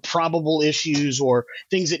foibles or probable issues or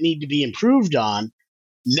things that need to be improved on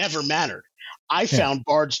never mattered. I found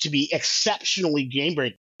bards to be exceptionally game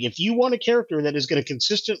breaking. If you want a character that is going to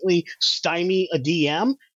consistently stymie a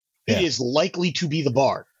DM, it is likely to be the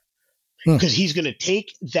bard, because he's going to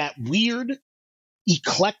take that weird,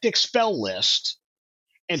 eclectic spell list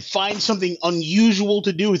and find something unusual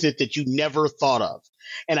to do with it that you never thought of.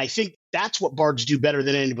 And I think that's what bards do better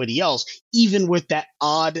than anybody else, even with that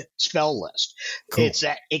odd spell list. Cool. It's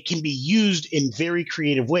that it can be used in very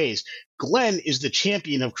creative ways. Glenn is the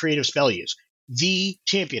champion of creative spell use. The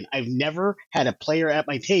champion. I've never had a player at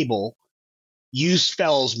my table use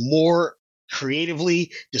spells more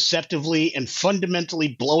creatively, deceptively, and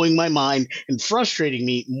fundamentally blowing my mind and frustrating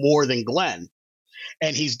me more than Glenn.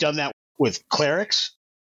 And he's done that with clerics.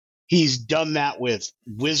 He's done that with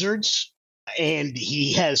wizards. And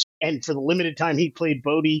and for the limited time he played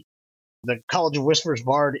Bodhi, the College of Whispers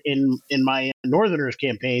bard in my Northerners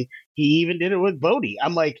campaign, he even did it with Bodhi.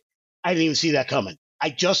 I'm like, I didn't even see that coming. I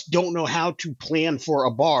just don't know how to plan for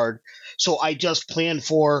a bard. So I just plan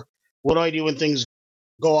for, what do I do when things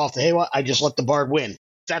go off the haywire? I just let the bard win.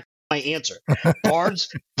 That's my answer.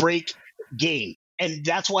 Bards break game. And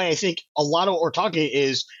that's why I think a lot of what we're talking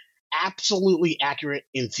is absolutely accurate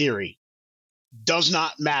in theory. Does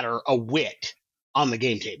not matter a whit on the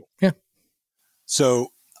game table. Yeah. So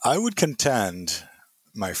I would contend,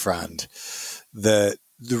 my friend, that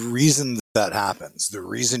the reason that happens, the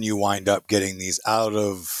reason you wind up getting these out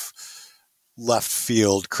of left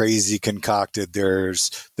field, crazy concocted, there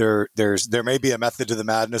may be a method to the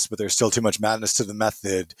madness, but there's still too much madness to the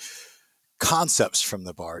method concepts from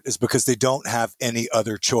the bard, is because they don't have any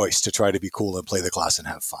other choice to try to be cool and play the class and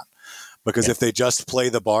have fun. Because if they just play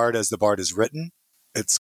the bard as the bard is written,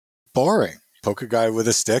 it's boring. Poke a guy with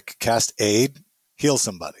a stick, cast aid, heal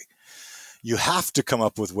somebody. You have to come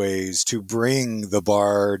up with ways to bring the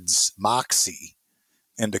bard's moxie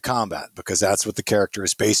into combat, because that's what the character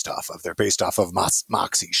is based off of. They're based off of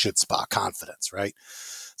moxie, chutzpah, confidence, right?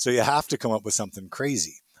 So you have to come up with something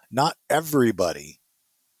crazy. Not everybody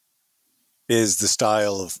is the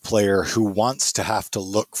style of player who wants to have to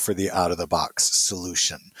look for the out-of-the-box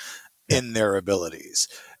solution in their abilities.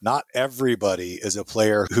 Not everybody is a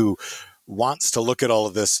player who wants to look at all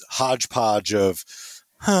of this hodgepodge of,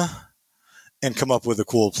 and come up with a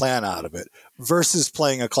cool plan out of it, versus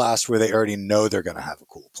playing a class where they already know they're going to have a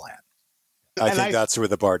cool plan. I think that's where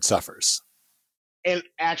the bard suffers. And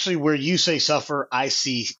actually, where you say suffer, I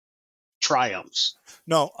see triumphs.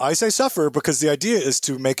 No, I say suffer because the idea is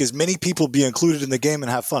to make as many people be included in the game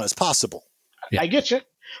and have fun as possible. Yeah. I get you.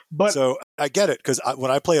 But so I get it, because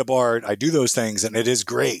when I play a bard, I do those things and it is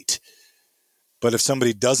great. But if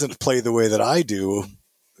somebody doesn't play the way that I do,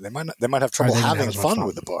 they might have trouble having fun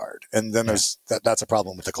with the bard. And then that's a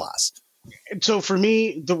problem with the class. And so for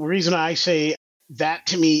me, the reason I say that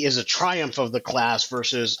to me is a triumph of the class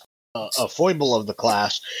versus a foible of the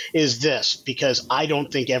class is this, because I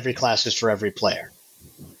don't think every class is for every player.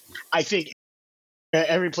 I think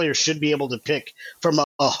every player should be able to pick from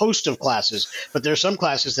a host of classes, but there are some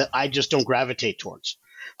classes that I just don't gravitate towards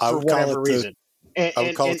for whatever reason. I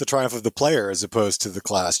would call it the triumph of the player as opposed to the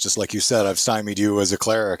class. Just like you said, I've stymied you as a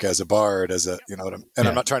cleric, as a bard, as a,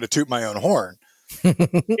 I'm not trying to toot my own horn.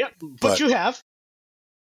 Yeah, but you have.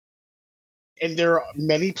 And there are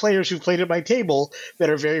many players who've played at my table that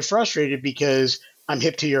are very frustrated because I'm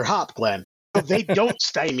hip to your hop, Glenn. They don't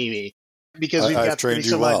stymie me because we've got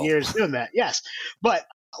 30-some-odd years doing that. Yes. But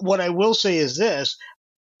what I will say is this.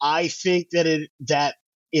 I think that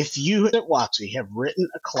if you at WotC have written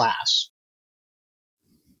a class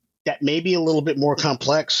that may be a little bit more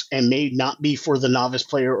complex and may not be for the novice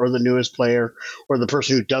player or the newest player or the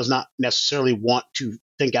person who does not necessarily want to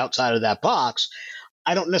think outside of that box,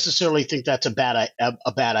 I don't necessarily think that's a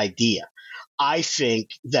bad idea. I think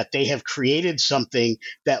that they have created something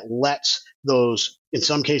that lets those, in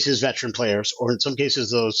some cases, veteran players, or in some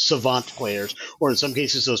cases, those savant players, or in some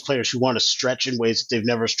cases, those players who want to stretch in ways that they've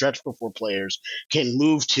never stretched before players can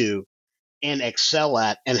move to and excel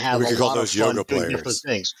at and have a lot of fun doing different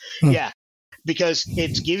things. Yeah, because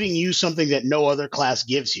it's giving you something that no other class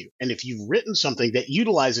gives you. And if you've written something that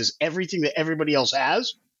utilizes everything that everybody else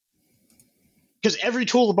has, because every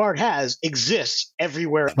tool the Bard has exists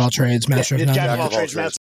everywhere. All trades, master of none. Jack of all trades,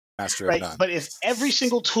 master of none. But if every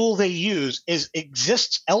single tool they use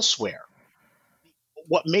exists elsewhere,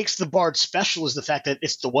 what makes the Bard special is the fact that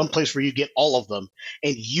it's the one place where you get all of them,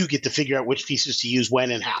 and you get to figure out which pieces to use when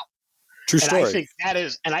and how. True story. I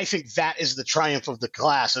think that is the triumph of the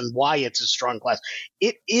class and why it's a strong class.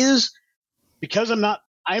 It is because I'm not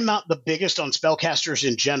the biggest on spellcasters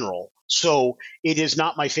in general, so it is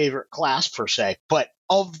not my favorite class per se. But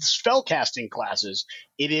of the spellcasting classes,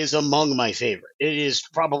 it is among my favorite. It is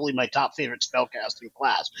probably my top favorite spellcasting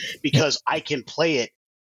class because I can play it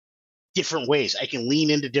different ways. I can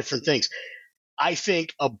lean into different things. I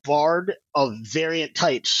think a Bard of variant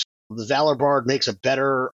types, the Valor Bard, makes a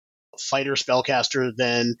better fighter spellcaster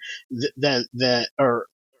than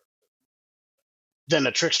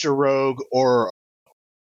a trickster rogue or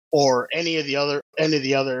any of the other,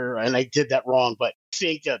 and I did that wrong, but I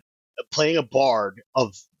think that playing a Bard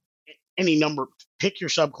of any number, pick your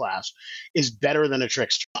subclass, is better than a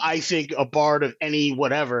trickster. I think a Bard of any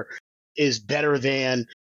whatever is better than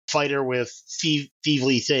fighter with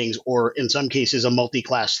thievely things, or in some cases a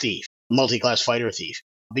multi-class fighter thief,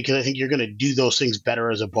 because I think you're going to do those things better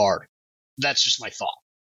as a Bard. That's just my thought.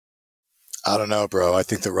 I don't know, bro. I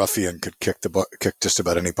think the Ruffian could kick just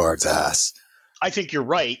about any Bard's ass. I think you're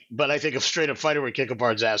right, but I think a straight-up fighter would kick a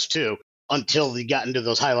Bard's ass too until they got into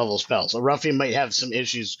those high-level spells. A Ruffian might have some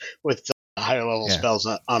issues with the higher-level spells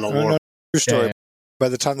on a war. True story. Yeah. By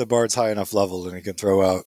the time the Bard's high enough level, and he can throw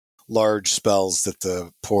out large spells that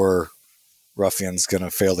the poor Ruffian's going to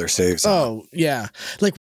fail their saves on. Oh, yeah.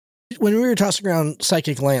 Like, when we were tossing around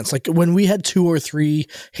Psychic Lance, like when we had 2 or 3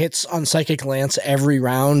 hits on Psychic Lance every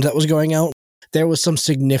round that was going out, there was some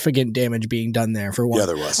significant damage being done there for one. Yeah,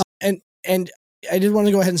 there was. And I did want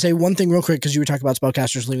to go ahead and say one thing real quick, because you were talking about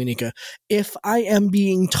spellcasters, Leonika. If I am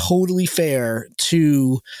being totally fair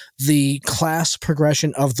to the class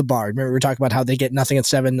progression of the Bard, remember we were talking about how they get nothing at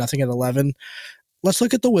 7, nothing at 11. Let's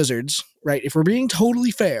look at the Wizards, right? If we're being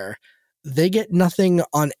totally fair, they get nothing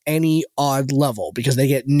on any odd level because they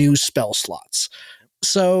get new spell slots.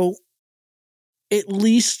 So at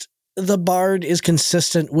least the Bard is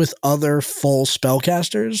consistent with other full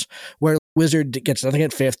spellcasters, where Wizard gets nothing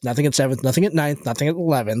at 5th, nothing at 7th, nothing at 9th, nothing at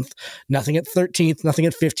 11th, nothing at 13th, nothing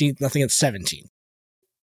at 15th, nothing at 17th.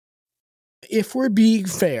 If we're being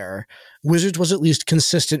fair, Wizards was at least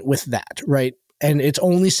consistent with that, right? And it's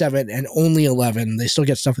only 7 and only 11. They still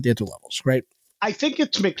get stuff at the other levels, right? I think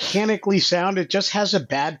it's mechanically sound. It just has a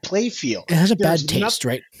bad play feel. It has a bad taste,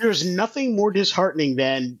 right? There's nothing more disheartening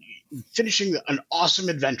than finishing an awesome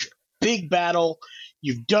adventure. Big battle.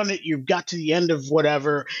 You've done it. You've got to the end of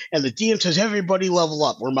whatever. And the DM says, everybody level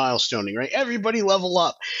up. We're milestoning, right? Everybody level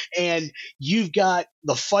up. And you've got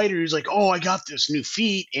the fighter who's like, oh, I got this new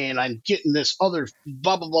feat and I'm getting this other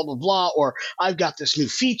blah, blah, blah, blah, blah. Or I've got this new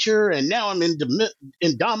feature and now I'm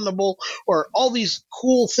indomitable. Or all these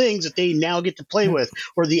cool things that they now get to play with.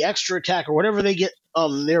 Or the extra attack or whatever they get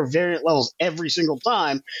on their variant levels every single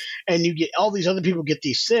time. And you get all these other people get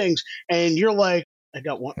these things. And you're like, I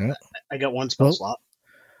got one spell slot.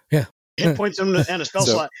 Yeah. Hit points and a spell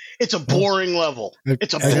slot. It's a boring level.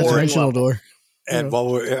 It's a boring level. Door. And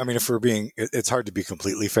if we're being, it's hard to be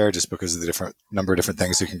completely fair just because of the different number of different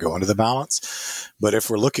things that can go into the balance. But if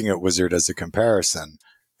we're looking at Wizard as a comparison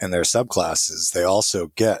and their subclasses, they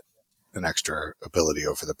also get an extra ability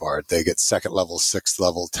over the Bard. They get 2nd level, 6th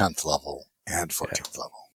level, 10th level, and 14th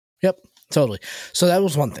level. Yep, totally. So that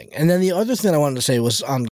was one thing. And then the other thing I wanted to say was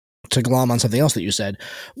to glom on something else that you said.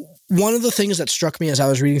 One of the things that struck me as I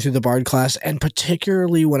was reading through the Bard class, and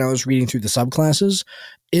particularly when I was reading through the subclasses,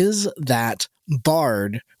 is that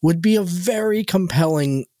Bard would be a very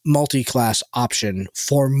compelling multi-class option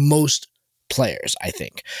for most players, I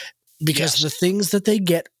think. Because the things that they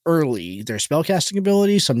get early, their spellcasting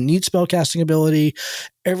ability, some neat spellcasting ability,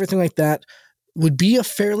 everything like that, would be a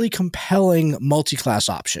fairly compelling multi-class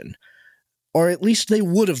option. Or at least they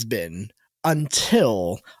would have been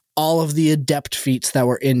until all of the adept feats that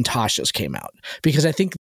were in Tasha's came out. Because I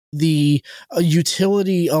think the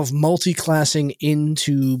utility of multi-classing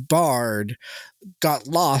into Bard got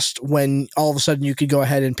lost when all of a sudden you could go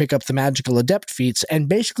ahead and pick up the magical adept feats and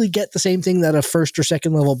basically get the same thing that a first or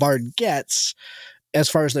second level bard gets as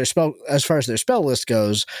far as their spell list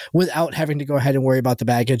goes, without having to go ahead and worry about the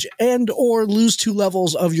baggage and or lose 2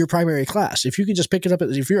 levels of your primary class. If you can just pick it up,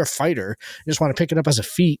 if you're a fighter, you just want to pick it up as a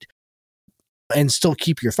feat and still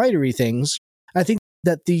keep your fightery things, I think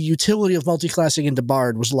that the utility of multi-classing into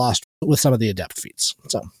bard was lost with some of the adept feats.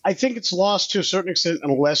 So I think it's lost to a certain extent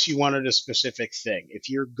unless you wanted a specific thing. If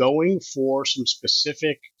you're going for some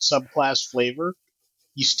specific subclass flavor,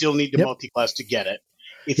 you still need to multi-class to get it.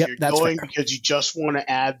 If you're going because you just want to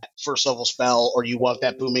add first level spell, or you want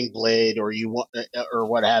that booming blade, or you want, or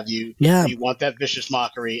what have you, you want that vicious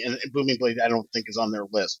mockery, and booming blade I don't think is on their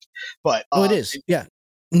list, but it is. Yeah,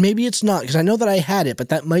 maybe it's not, because I know that I had it, but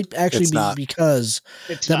that might actually be because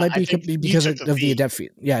because of the adept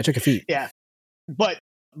feat. Yeah, I took a feat. Yeah, but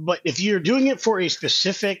if you're doing it for a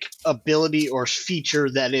specific ability or feature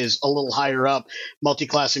that is a little higher up,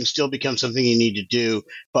 multi-classing still becomes something you need to do.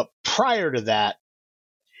 But prior to that,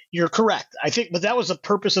 you're correct. I think, but that was the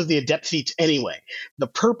purpose of the adept feats anyway. The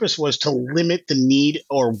purpose was to limit the need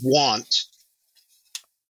or want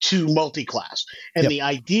to multi-class. And the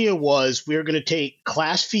idea was we're going to take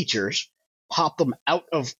class features, pop them out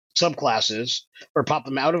of subclasses or pop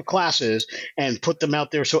them out of classes and put them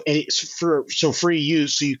out there so free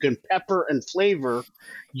use, so you can pepper and flavor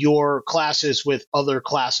your classes with other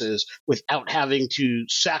classes without having to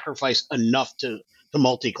sacrifice enough to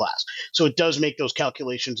multi-class. So it does make those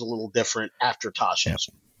calculations a little different after Tasha's.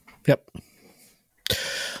 Yep.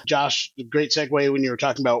 Josh, great segue when you were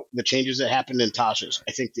talking about the changes that happened in Tasha's.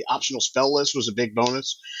 I think the optional spell list was a big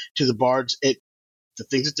bonus to the bards. The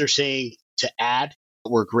things that they're saying to add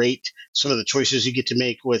were great. Some of the choices you get to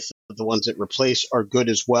make with the ones that replace are good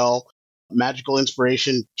as well. Magical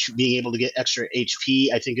inspiration, being able to get extra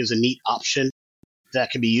HP, I think is a neat option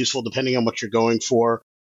that can be useful depending on what you're going for.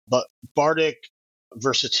 But bardic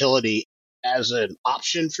versatility as an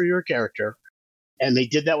option for your character, and they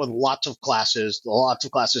did that with lots of classes. Lots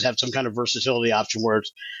of classes have some kind of versatility option where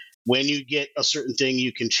it's, when you get a certain thing,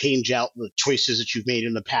 you can change out the choices that you've made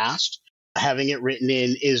in the past. Having it written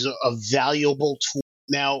in is a valuable tool.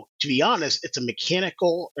 Now, to be honest, it's a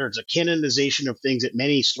mechanical, or it's a canonization of things that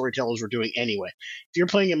many storytellers were doing anyway. If you're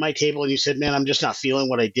playing at my table and you said, man, I'm just not feeling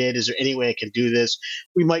what I did, is there any way I can do this?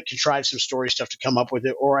 We might contrive some story stuff to come up with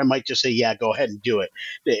it, or I might just say, yeah, go ahead and do it,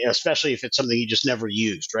 especially if it's something you just never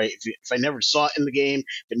used, right? If I never saw it in the game,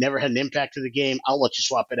 if it never had an impact to the game, I'll let you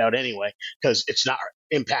swap it out anyway, because it's not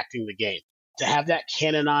impacting the game. To have that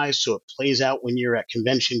canonized so it plays out when you're at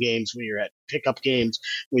convention games, when you're at pickup games,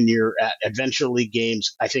 when you're at Adventure League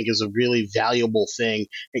games, I think is a really valuable thing.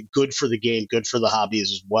 Good for the game, good for the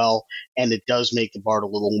hobbies as well. And it does make the bard a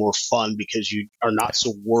little more fun because you are not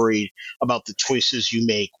so worried about the choices you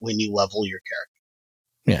make when you level your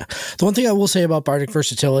character. Yeah. The one thing I will say about bardic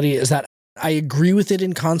versatility is that I agree with it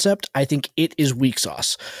in concept. I think it is weak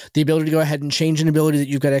sauce. The ability to go ahead and change an ability that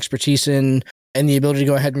you've got expertise in, and the ability to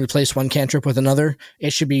go ahead and replace one cantrip with another,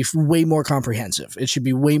 it should be way more comprehensive. It should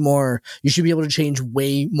be way more, you should be able to change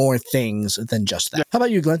way more things than just that. How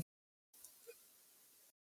about you, Glenn?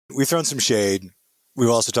 We've thrown some shade. We've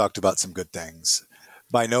also talked about some good things.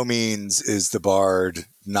 By no means is the bard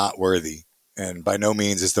not worthy, and by no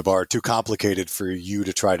means is the bard too complicated for you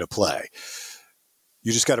to try to play.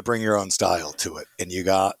 You just got to bring your own style to it, and you've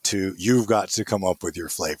got to come up with your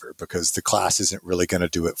flavor, because the class isn't really going to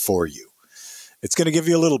do it for you. It's going to give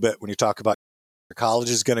you a little bit when you talk about your college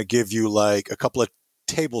is going to give you like a couple of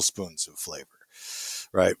tablespoons of flavor,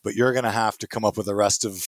 right? But you're going to have to come up with the rest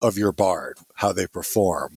of your bard, how they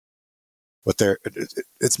perform. But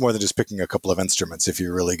it's more than just picking a couple of instruments if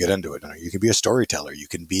you really get into it. You can be a storyteller. You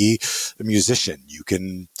can be a musician. You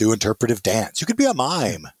can do interpretive dance. You could be a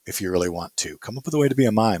mime if you really want to. Come up with a way to be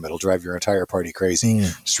a mime. It'll drive your entire party crazy.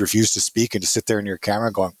 Just refuse to speak and just sit there in your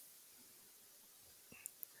camera going,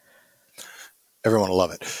 everyone will love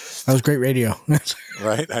it. That was great radio.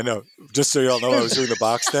 Right? I know. Just so you all know, I was doing the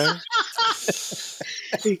box thing.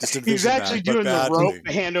 He's actually doing the rope,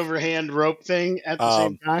 hand over hand rope thing at the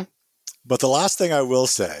same time. But the last thing I will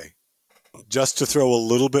say, just to throw a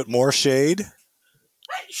little bit more shade,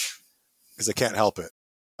 because I can't help it.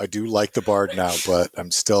 I do like the bard now, but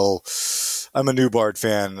I'm a new bard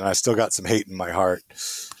fan, and I still got some hate in my heart,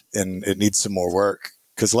 and it needs some more work.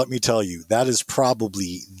 Because let me tell you, that is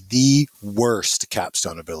probably the worst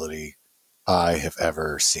capstone ability I have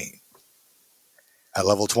ever seen. At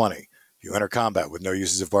level 20, if you enter combat with no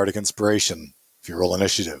uses of bardic inspiration, if you roll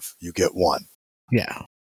initiative, you get 1. Yeah.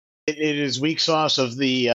 It is weak sauce of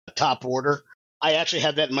the top order. I actually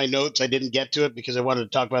had that in my notes. I didn't get to it because I wanted to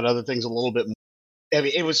talk about other things a little bit more. I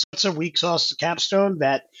mean, it was such a weak sauce capstone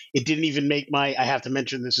that it didn't even make my I have to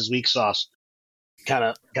mention this is weak sauce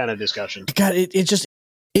kind of discussion. God,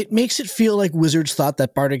 it makes it feel like Wizards thought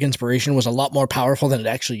that Bardic Inspiration was a lot more powerful than it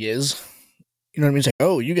actually is. You know what I mean? It's like,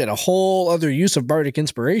 oh, you get a whole other use of Bardic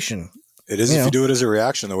Inspiration. It is if you do it as a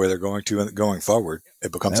reaction the way they're going forward.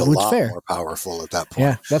 It becomes a lot more powerful at that point.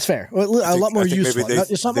 Yeah, that's fair. A lot more useful.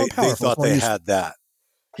 It's not more powerful. They thought they had that.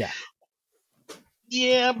 Yeah.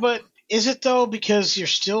 Yeah, but is it though? Because you're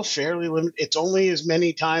still fairly limited. It's only as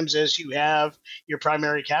many times as you have your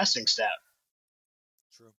primary casting stat.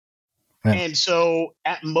 True. Yeah. And so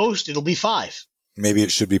at most it'll be 5. Maybe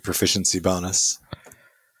it should be proficiency bonus.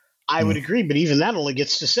 I would agree, but even that only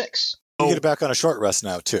gets to 6. You get it back on a short rest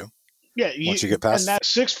now too. Yeah, once you get past, and that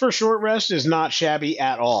 6 for short rest is not shabby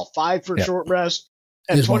at all. 5 for short rest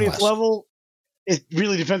at 20th level. It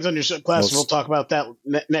really depends on your subclass. We'll talk about that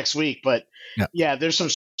next week. But yeah, there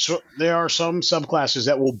are some subclasses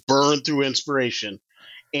that will burn through inspiration,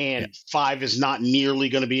 and 5 is not nearly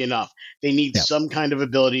going to be enough. They need some kind of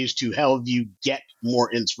abilities to help you get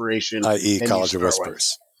more inspiration, i.e., College of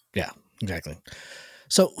Whispers. Yeah, exactly.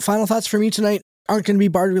 So, final thoughts for me tonight aren't going to be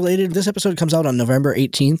Bard related. This episode comes out on November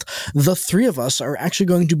 18th. The 3 of us are actually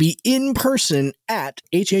going to be in person at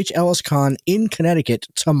HHLSCon in Connecticut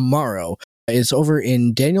tomorrow. It's over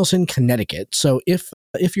in Danielson, Connecticut. So if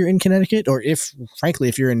you're in Connecticut, or if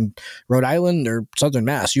you're in Rhode Island or Southern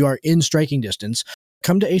Mass, you are in striking distance,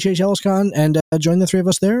 come to HHLSCon and join the 3 of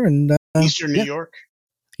us there. And Eastern New York.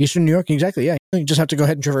 Eastern New York, exactly, yeah. You just have to go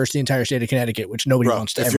ahead and traverse the entire state of Connecticut, which nobody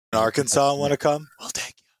wants to. If you're in Arkansas and want to come, we'll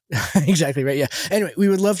take you. Exactly, right, yeah. Anyway, we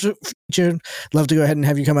would love to go ahead and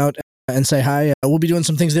have you come out and say hi. We'll be doing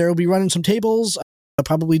some things there. We'll be running some tables,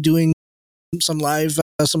 probably doing some live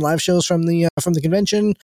shows from the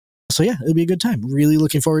convention. So yeah, it'll be a good time. Really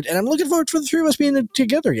looking forward, and I'm looking forward for the 3 of us being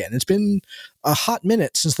together again. It's been a hot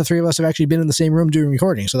minute since the 3 of us have actually been in the same room doing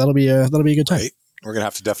recording, so that'll be a good time. Right. We're gonna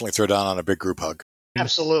have to definitely throw down on a big group hug.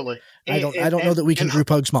 Absolutely. I don't know that we can group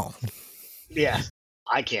hug small. Yeah,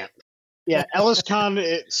 I can't. Yeah,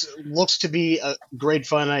 EllisCon looks to be great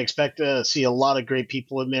fun. I expect to see a lot of great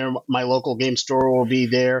people in there. My local game store will be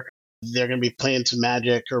there. They're going to be playing some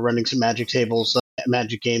Magic or running some Magic tables,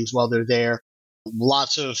 Magic games while they're there.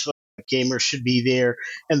 Lots of gamers should be there.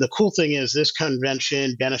 And the cool thing is this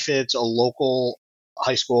convention benefits a local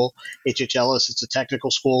high school, HHLS. It's a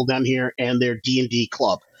technical school down here, and their D&D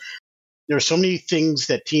club. There are so many things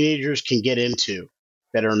that teenagers can get into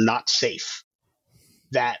that are not safe,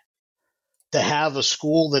 that to have a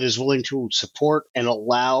school that is willing to support and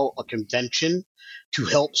allow a convention to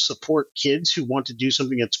help support kids who want to do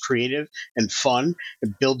something that's creative and fun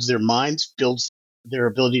and builds their minds, builds their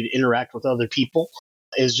ability to interact with other people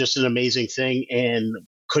is just an amazing thing, and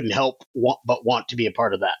couldn't help but want to be a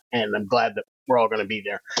part of that. And I'm glad that we're all going to be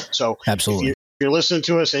there. So absolutely, if you're listening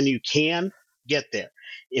to us and you can, get there.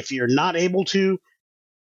 If you're not able to,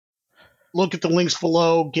 look at the links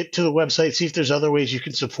below, get to the website, see if there's other ways you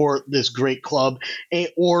can support this great club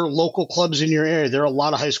or local clubs in your area. There are a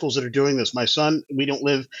lot of high schools that are doing this. My son, we don't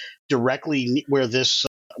live directly where this,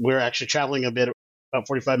 we're actually traveling a bit, about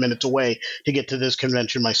 45 minutes away to get to this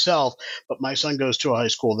convention myself, but my son goes to a high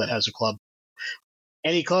school that has a club.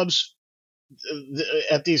 Any clubs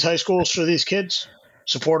at these high schools for these kids?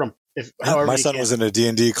 Support them. My son was in a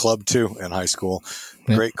D&D club too in high school.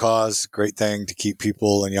 Yep. Great cause, great thing to keep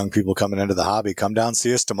people and young people coming into the hobby. Come down,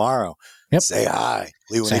 see us tomorrow. Yep. Say hi.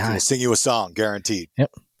 Lee Winneke will sing you a song, guaranteed.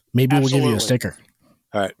 Yep. Maybe we'll give you a sticker.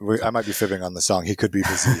 All right. I might be fibbing on the song. He could be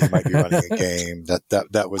busy. He might be running a game.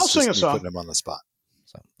 That was just me putting him on the spot.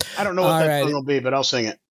 So I don't know what that song will be, but I'll sing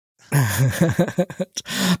it.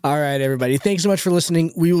 All right, everybody. Thanks so much for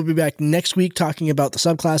listening. We will be back next week talking about the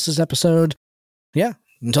subclasses episode. Yeah.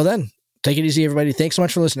 Until then, take it easy, everybody. Thanks so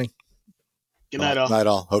much for listening. Good night, all. Night,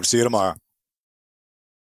 all. Hope to see you tomorrow.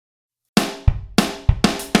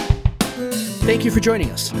 Thank you for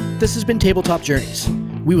joining us. This has been Tabletop Journeys.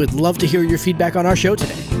 We would love to hear your feedback on our show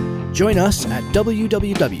today. Join us at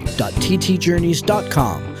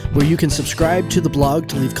www.ttjourneys.com, where you can subscribe to the blog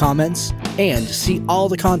to leave comments and see all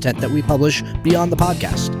the content that we publish beyond the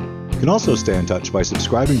podcast. You can also stay in touch by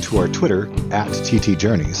subscribing to our Twitter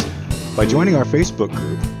 @TTJourneys, by joining our Facebook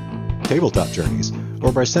group, Tabletop Journeys,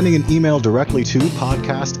 or by sending an email directly to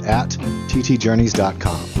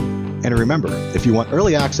podcast@ttjourneys.com. And remember, if you want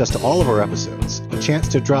early access to all of our episodes, a chance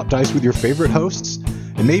to drop dice with your favorite hosts,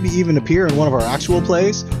 and maybe even appear in one of our actual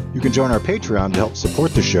plays, you can join our Patreon to help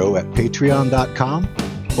support the show at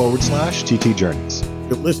patreon.com/TTJourneys.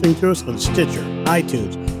 You're listening to us on Stitcher,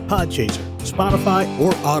 iTunes, Podchaser, Spotify,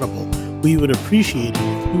 or Audible. We would appreciate it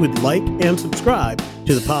if you would like and subscribe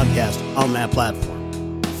to the podcast on that platform.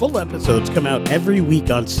 Full episodes come out every week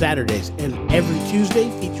on Saturdays, and every Tuesday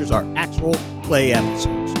features our actual play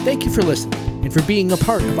episodes. Thank you for listening and for being a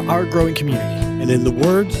part of our growing community. And in the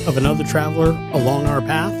words of another traveler along our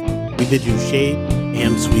path, we bid you shade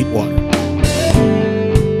and sweet water.